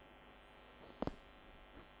interest.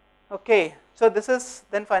 Okay, so this is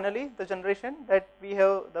then finally the generation that we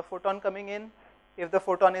have the photon coming in. If the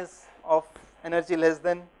photon is of energy less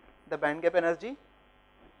than the band gap energy,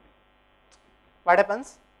 what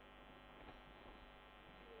happens?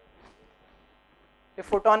 If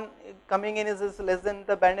photon coming in is less than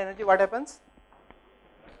the band energy, what happens?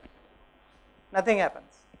 Nothing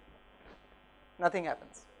happens. Nothing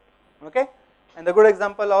happens. Okay, and the good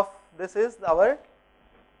example of this is our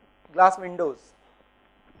glass windows.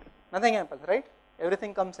 Nothing happens, right?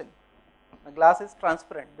 Everything comes in. The glass is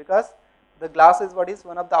transparent because the glass is what is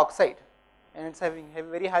one of the oxide and it's having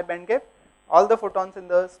very high band gap. All the photons in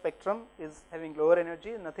the spectrum is having lower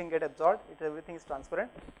energy, nothing get absorbed, everything is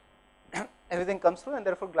transparent, everything comes through and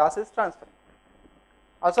therefore glass is transparent.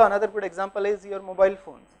 Also another good example is your mobile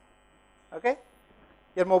phones, okay.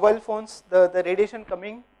 Your mobile phones, the radiation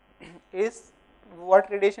coming is,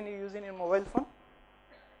 what radiation you use in your mobile phone?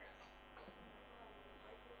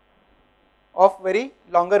 Of very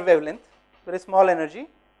longer wavelength, very small energy,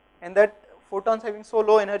 and that photons having so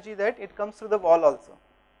low energy that it comes through the wall also,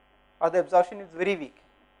 or the absorption is very weak,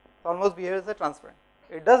 it almost behaves as a transparent.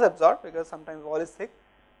 It does absorb because sometimes wall is thick,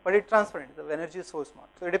 but it transparent, the energy is so small.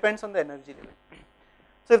 So it depends on the energy level.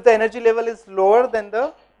 So if the energy level is lower than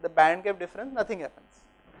the band gap difference, nothing happens.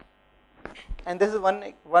 And this is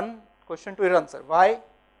one question to answer. Why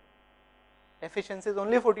efficiency is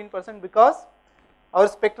only 14%? Because our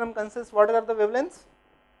spectrum consists, what are the wavelengths?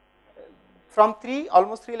 From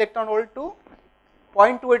almost 3 electron volt to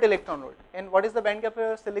 0.28 electron volt. And what is the band gap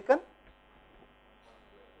for silicon?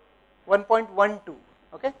 1.12.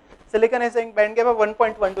 Okay, silicon is saying band gap of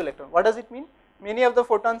 1.12 electron. What does it mean? Many of the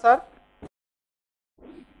photons are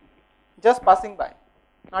just passing by,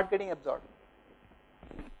 not getting absorbed.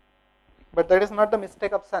 But that is not the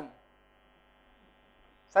mistake of sun.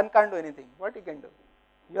 Sun can't do anything. What you can do?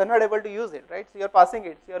 You are not able to use it, right? So you are passing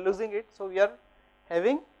it, so you are losing it, so we are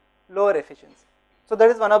having lower efficiency. So that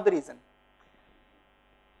is one of the reason.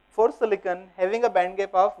 For silicon, having a band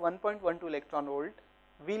gap of 1.12 electron volt,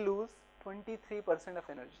 we lose 23% of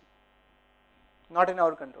energy. Not in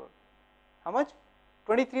our control. How much?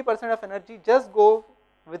 23% of energy just go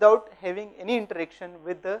without having any interaction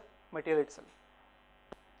with the material itself.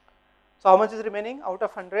 So how much is remaining out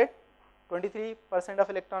of 100? 23% of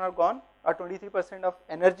electron are gone, or 23% of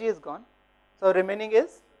energy is gone. So remaining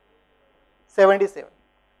is 77.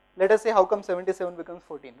 Let us say how come 77 becomes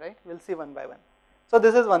 14, right? We will see one by one. So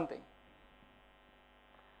this is one thing.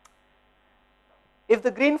 If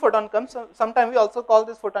the green photon comes, sometimes we also call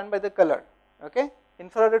this photon by the color. Okay,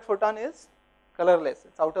 infrared photon is colorless,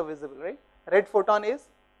 it's out of visible, right? Red photon is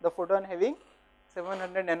the photon having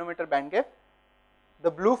 700 nanometer band gap. The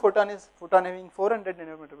blue photon is photon having 400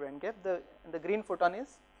 nanometer band gap. The green photon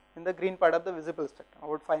is in the green part of the visible spectrum,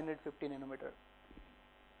 about 550 nanometer.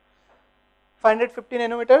 550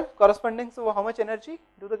 nanometer corresponding to how much energy?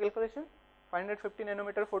 Do the calculation. 550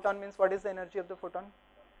 nanometer photon means what is the energy of the photon?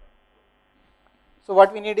 So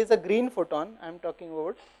what we need is a green photon, I am talking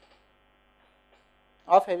about,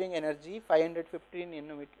 of having energy 550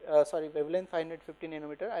 nanometer, wavelength 550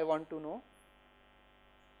 nanometer. I want to know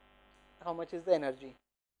how much is the energy.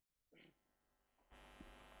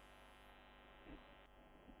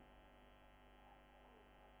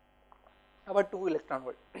 About 2 electron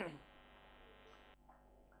volt.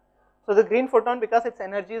 So the green photon, because its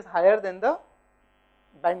energy is higher than the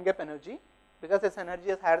band gap energy, because its energy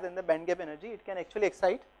is higher than the band gap energy, it can actually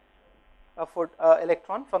excite a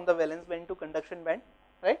electron from the valence band to conduction band,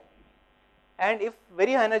 right? And if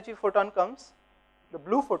very high energy photon comes, the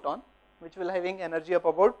blue photon, which will having energy of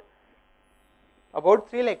about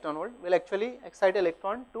 3 electron volt, will actually excite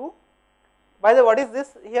electron to, by the, what is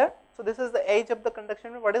this here? So this is the edge of the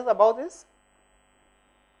conduction band. What is above this?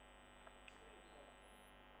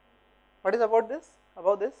 What is about this?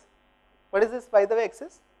 Above this? What is this, by the way,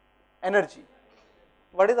 axis? Energy.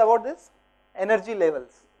 What is about this? Energy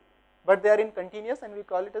levels. But they are in continuous and we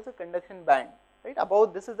call it as a conduction band, right?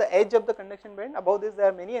 Above this is the edge of the conduction band. Above this there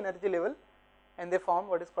are many energy level and they form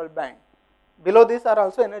what is called band. Below this are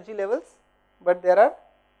also energy levels, but there are,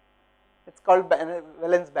 it's called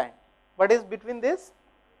valence band. What is between this?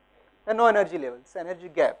 There are no energy levels, energy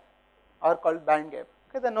gap, or called band gap.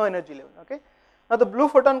 Okay, there are no energy level. Okay. Now the blue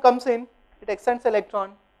photon comes in, it extends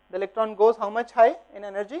electron. The electron goes how much high in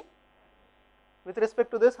energy? With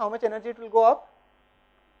respect to this, how much energy it will go up?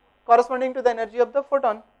 Corresponding to the energy of the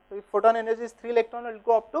photon. So if photon energy is 3 electron, it will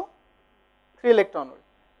go up to 3 electron volt.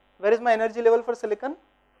 Where is my energy level for silicon?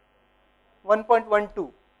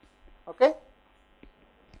 1.12. Okay.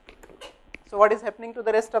 So what is happening to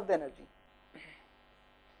the rest of the energy?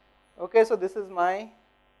 Okay, so this is my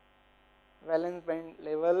valence band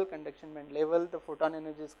level, conduction band level, the photon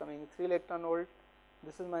energy is coming 3 electron volt.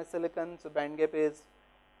 This is my silicon, so band gap is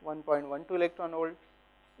 1.12 electron volt.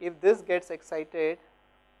 If this gets excited,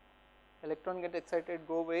 electron get excited,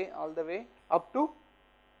 go away all the way up to,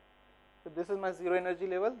 so this is my 0 energy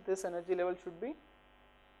level, this energy level should be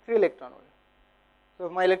 3 electron volt. So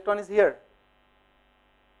my electron is here,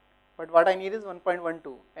 but what I need is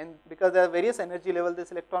 1.12, and because there are various energy level,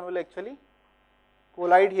 this electron will actually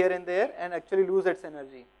collide here and there and actually lose its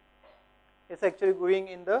energy. It's actually going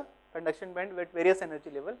in the conduction band with various energy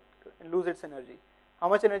level and lose its energy. How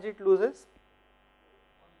much energy it loses?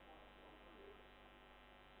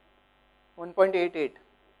 1.88.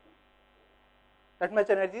 That much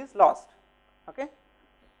energy is lost. Okay.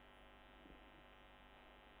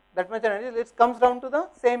 That much energy, it comes down to the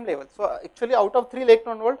same level. So actually out of 3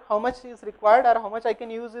 electron volt, how much is required or how much I can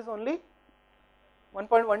use is only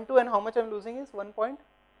 1.12, and how much I am losing is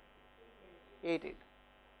 1.88.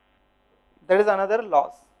 That is another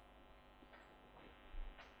loss.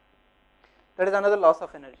 That is another loss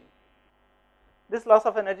of energy. This loss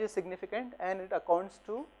of energy is significant and it accounts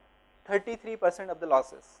to 33% of the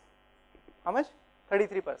losses. How much?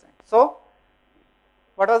 33%. So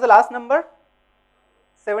what was the last number?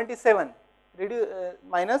 77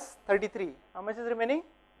 minus 33. How much is remaining?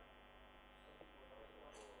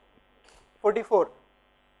 44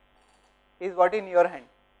 is what in your hand.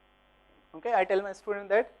 Okay, I tell my student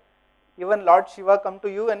that even Lord Shiva come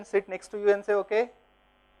to you and sit next to you and say, okay,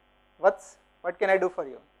 what can I do for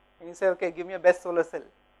you? And you say, okay, give me a best solar cell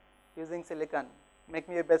using silicon, make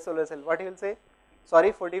me a best solar cell. What he will say?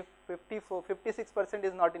 Sorry, 56%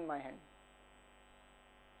 is not in my hand.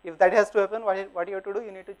 If that has to happen, what you have to do?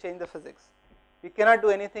 You need to change the physics. You cannot do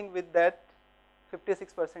anything with that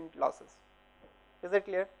 56% losses. Is that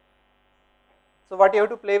clear? So what you have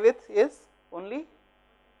to play with is only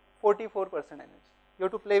 44% energy. You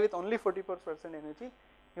have to play with only 44% energy.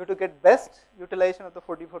 You have to get best utilization of the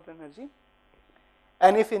 44% energy.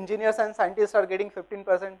 And if engineers and scientists are getting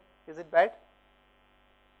 15%, is it bad?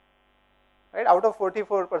 Right? Out of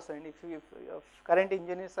 44%, if current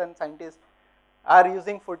engineers and scientists are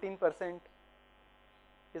using 14%,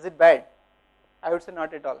 is it bad? I would say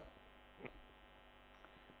not at all.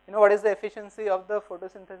 You know what is the efficiency of the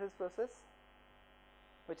photosynthesis process,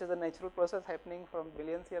 which is a natural process happening from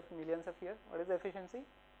billions of millions of years? What is the efficiency?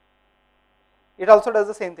 It also does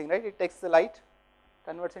the same thing, right? It takes the light,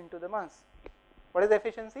 converts into the mass. What is the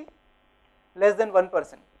efficiency? Less than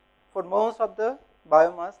 1%. For most of the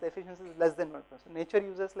biomass, the efficiency is less than 1%. Nature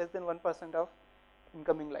uses less than 1% of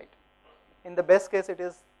incoming light. In the best case, it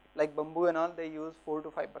is like bamboo and all, they use 4 to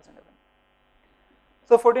 5% of it.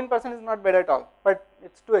 So 14% is not bad at all, but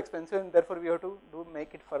it's too expensive, and therefore we have to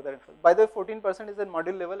make it further. By the way, 14% is at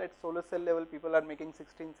module level. At solar cell level, people are making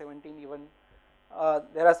 16, 17 even.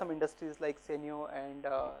 There are some industries like Senio and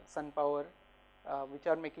Sun Power, which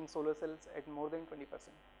are making solar cells at more than 20%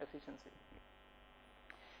 efficiency.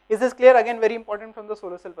 Is this clear? Again, very important from the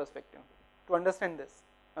solar cell perspective to understand this.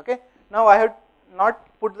 Okay. Now I have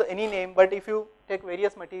not put any name, but if you take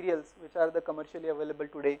various materials which are the commercially available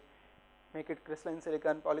today, make it crystalline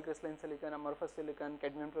silicon, polycrystalline silicon, amorphous silicon,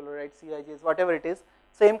 cadmium fluoride, CIGs, whatever it is,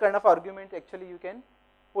 same kind of argument actually you can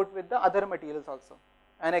put with the other materials also,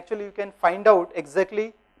 and actually you can find out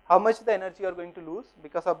exactly how much the energy you are going to lose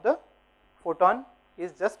because of the photon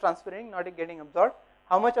is just transferring, not getting absorbed,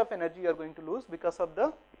 how much of energy you are going to lose because of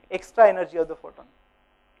the extra energy of the photon.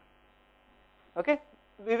 Okay.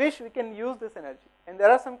 We wish we can use this energy, and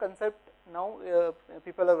there are some concepts now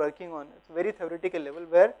people are working on. It's very theoretical level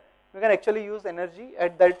where we can actually use energy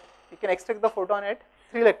at that, you can extract the photon at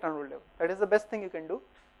 3 electron volt level. That is the best thing you can do,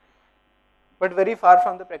 but very far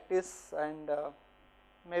from the practice, and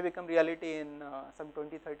may become reality in some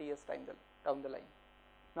 20-30 years time down the line,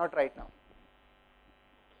 not right now.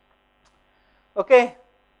 Okay,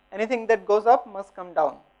 anything that goes up must come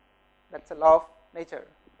down. That's a law of nature,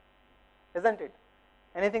 isn't it?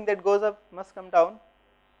 Anything that goes up must come down,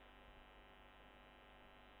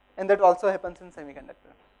 and that also happens in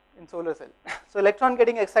semiconductor, in solar cell. So electron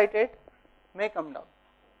getting excited may come down.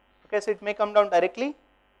 Okay, so it may come down directly,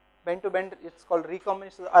 bend to bend. It's called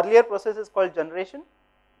recombination. The earlier process is called generation.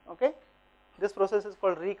 Okay, this process is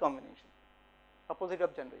called recombination, opposite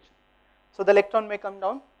of generation. So the electron may come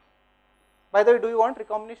down. By the way, do you want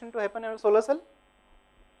recombination to happen in a solar cell?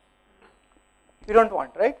 We don't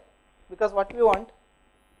want, right? Because what we want,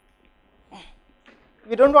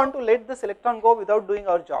 we don't want to let this electron go without doing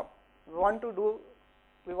our job. We want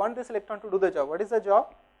this electron to do the job. What is the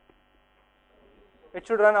job? It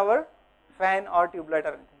should run our fan or tube light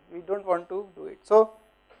or anything. We don't want to do it. So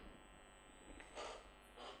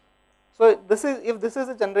this is, if this is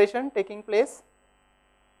a generation taking place,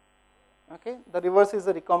 okay, the reverse is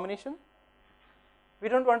a recombination. We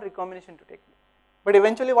don't want recombination to take place. But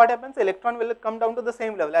eventually what happens? The electron will come down to the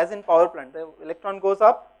same level as in power plant. The electron goes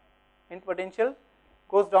up in potential,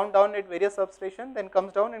 goes down at various substation, then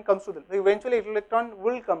comes down and comes to the, eventually electron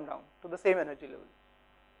will come down to the same energy level,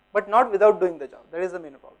 but not without doing the job. That is the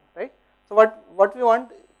main problem, right? So what we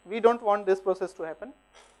want, we don't want this process to happen.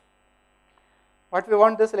 What we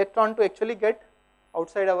want, this electron to actually get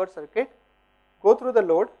outside our circuit, go through the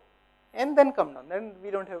load, and then come down, then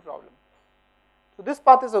we don't have a problem. So this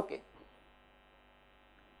path is okay,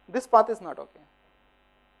 this path is not okay,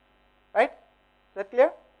 right? Is that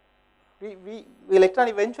clear? The electron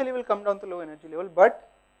eventually will come down to low energy level,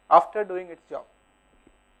 but after doing its job.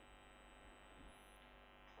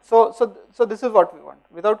 So this is what we want.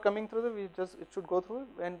 Without coming through it should go through,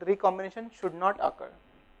 and the recombination should not occur,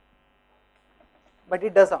 but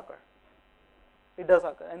it does occur. It does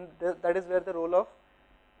occur, and that is where the role of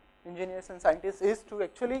engineers and scientists is to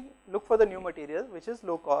actually look for the new material which is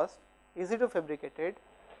low cost, easy to fabricate it,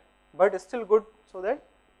 but is still good, so that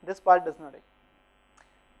this part does not occur.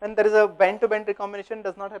 When there is a band-to-band recombination,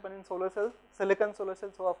 does not happen in solar cells, silicon solar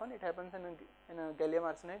cells so often, it happens in a gallium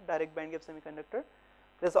arsenide direct band gap semiconductor.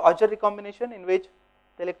 There is a Auger recombination in which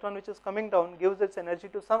the electron which is coming down gives its energy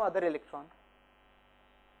to some other electron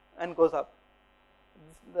and goes up.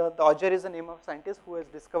 The Auger is the name of a scientist who has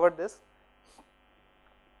discovered this.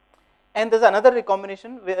 And there is another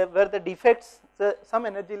recombination where the defects, some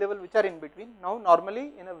energy level which are in between. Now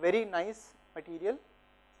normally in a very nice material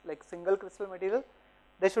like single crystal material,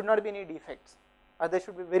 there should not be any defects, or there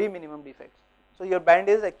should be very minimum defects. So your band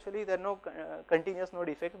is actually, there are no continuous no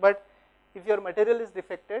defects, but if your material is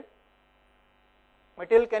defected,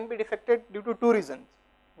 material can be defected due to two reasons.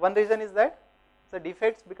 One reason is that the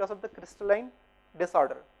defects because of the crystalline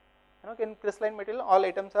disorder. In crystalline material all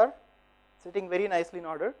atoms are sitting very nicely in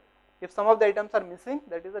order. If some of the atoms are missing,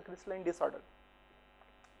 that is a crystalline disorder.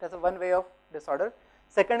 That is one way of disorder.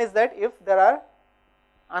 Second is that if there are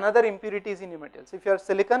another impurities in your materials. If you are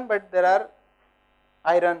silicon but there are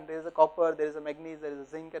iron, there is a copper, there is a manganese, there is a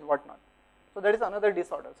zinc and whatnot. So that is another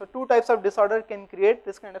disorder. So two types of disorder can create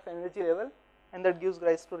this kind of energy level, and that gives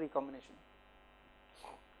rise to recombination.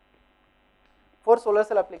 For solar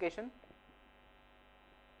cell application,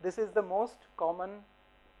 this is the most common,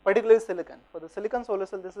 particularly silicon. For the silicon solar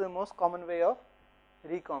cell, this is the most common way of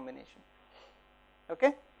recombination.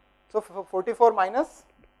 Okay. So for 44 minus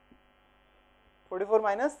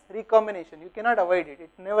recombination, you cannot avoid it,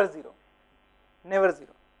 it's never zero, never zero.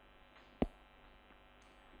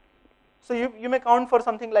 So you may count for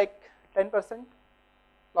something like 10%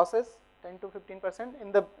 losses, 10 to 15%,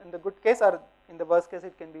 in the good case, or in the worst case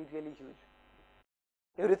it can be really huge.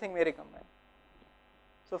 Everything may recombine.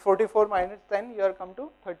 So 44 minus 10, you are come to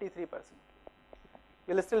 33%.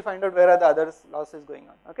 You will still find out where are the other losses going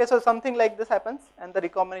on. Okay, so something like this happens, and the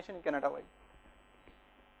recombination you cannot avoid.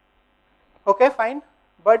 Okay, fine.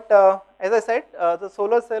 But as I said, the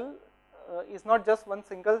solar cell is not just one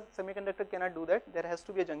single semiconductor cannot do that. There has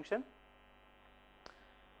to be a junction,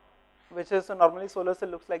 which is normally solar cell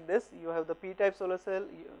looks like this. You have the p-type solar cell,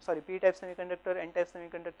 p-type semiconductor, n-type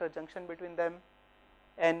semiconductor junction between them,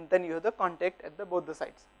 and then you have the contact at both the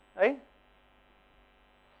sides, right?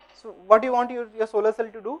 So what you want your solar cell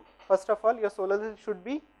to do? First of all, your solar cell should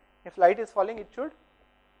be, if light is falling, it should.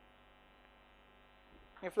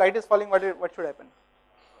 If light is falling, what should happen?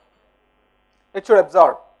 It should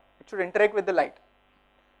absorb. It should interact with the light.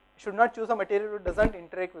 You should not choose a material which does not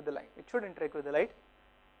interact with the light. It should interact with the light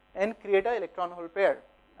and create an electron hole pair.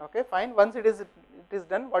 Okay, fine. Once it is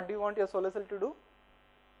done, what do you want your solar cell to do?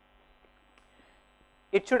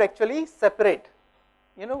 It should actually separate.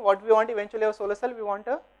 You know what we want eventually of solar cell? We want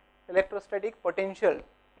a electrostatic potential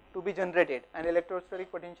to be generated, and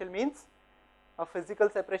electrostatic potential means a physical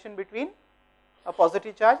separation between a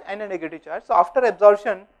positive charge and a negative charge. So after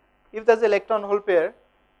absorption, if there is electron hole pair,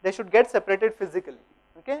 they should get separated physically.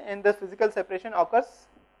 Okay, and the physical separation occurs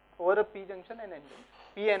over a p junction and n junction,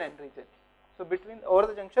 p and n region. So between over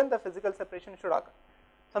the junction, the physical separation should occur,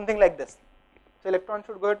 something like this. So electron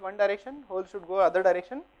should go at one direction, hole should go other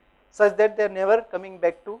direction, such that they are never coming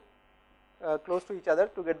back to close to each other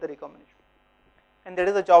to get the recombination. And that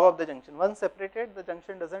is the job of the junction. Once separated, the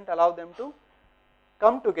junction does not allow them to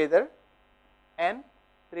come together and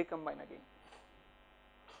recombine again.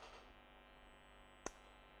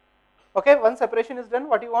 Okay, once separation is done,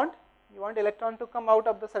 what you want? You want electron to come out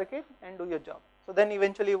of the circuit and do your job. So then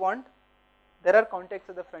eventually you want, there are contacts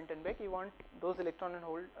at the front and back, you want those electron and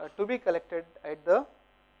hole to be collected at the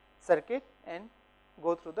circuit and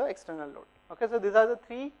go through the external load. Okay, so these are the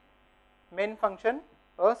three main functions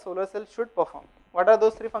a solar cell should perform. What are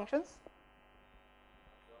those three functions?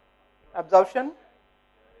 Absorption.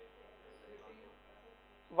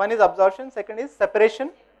 One is absorption, second is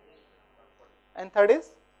separation, and third is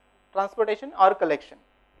transportation or collection.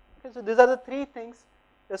 Okay, so these are the three things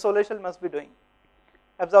the solar cell must be doing: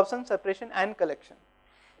 absorption, separation and collection.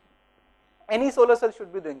 Any solar cell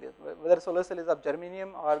should be doing this, whether solar cell is of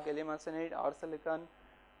germanium or gallium arsenide or silicon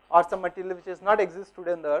or some material which does not exist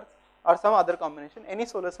today on the earth or some other combination. Any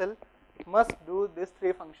solar cell must do this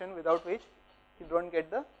 3 function, without which you don't get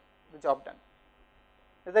the job done.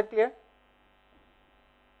 Is that clear?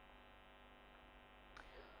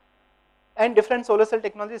 And different solar cell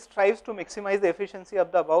technology strives to maximize the efficiency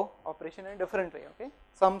of the above operation in a different way. Okay,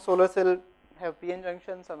 some solar cell have PN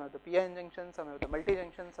junction, some have the PIN junction, some have the multi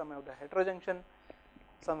junction, some have the heterojunction,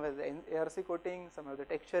 some have the ARC coating, some have the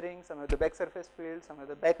texturing, some have the back surface field, some have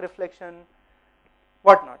the back reflection,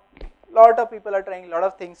 whatnot. Lot of people are trying lot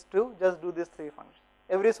of things to just do these 3 functions.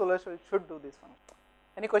 Every solar cell should do this function.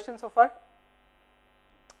 Any questions so far?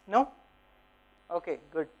 No? Okay,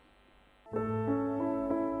 good.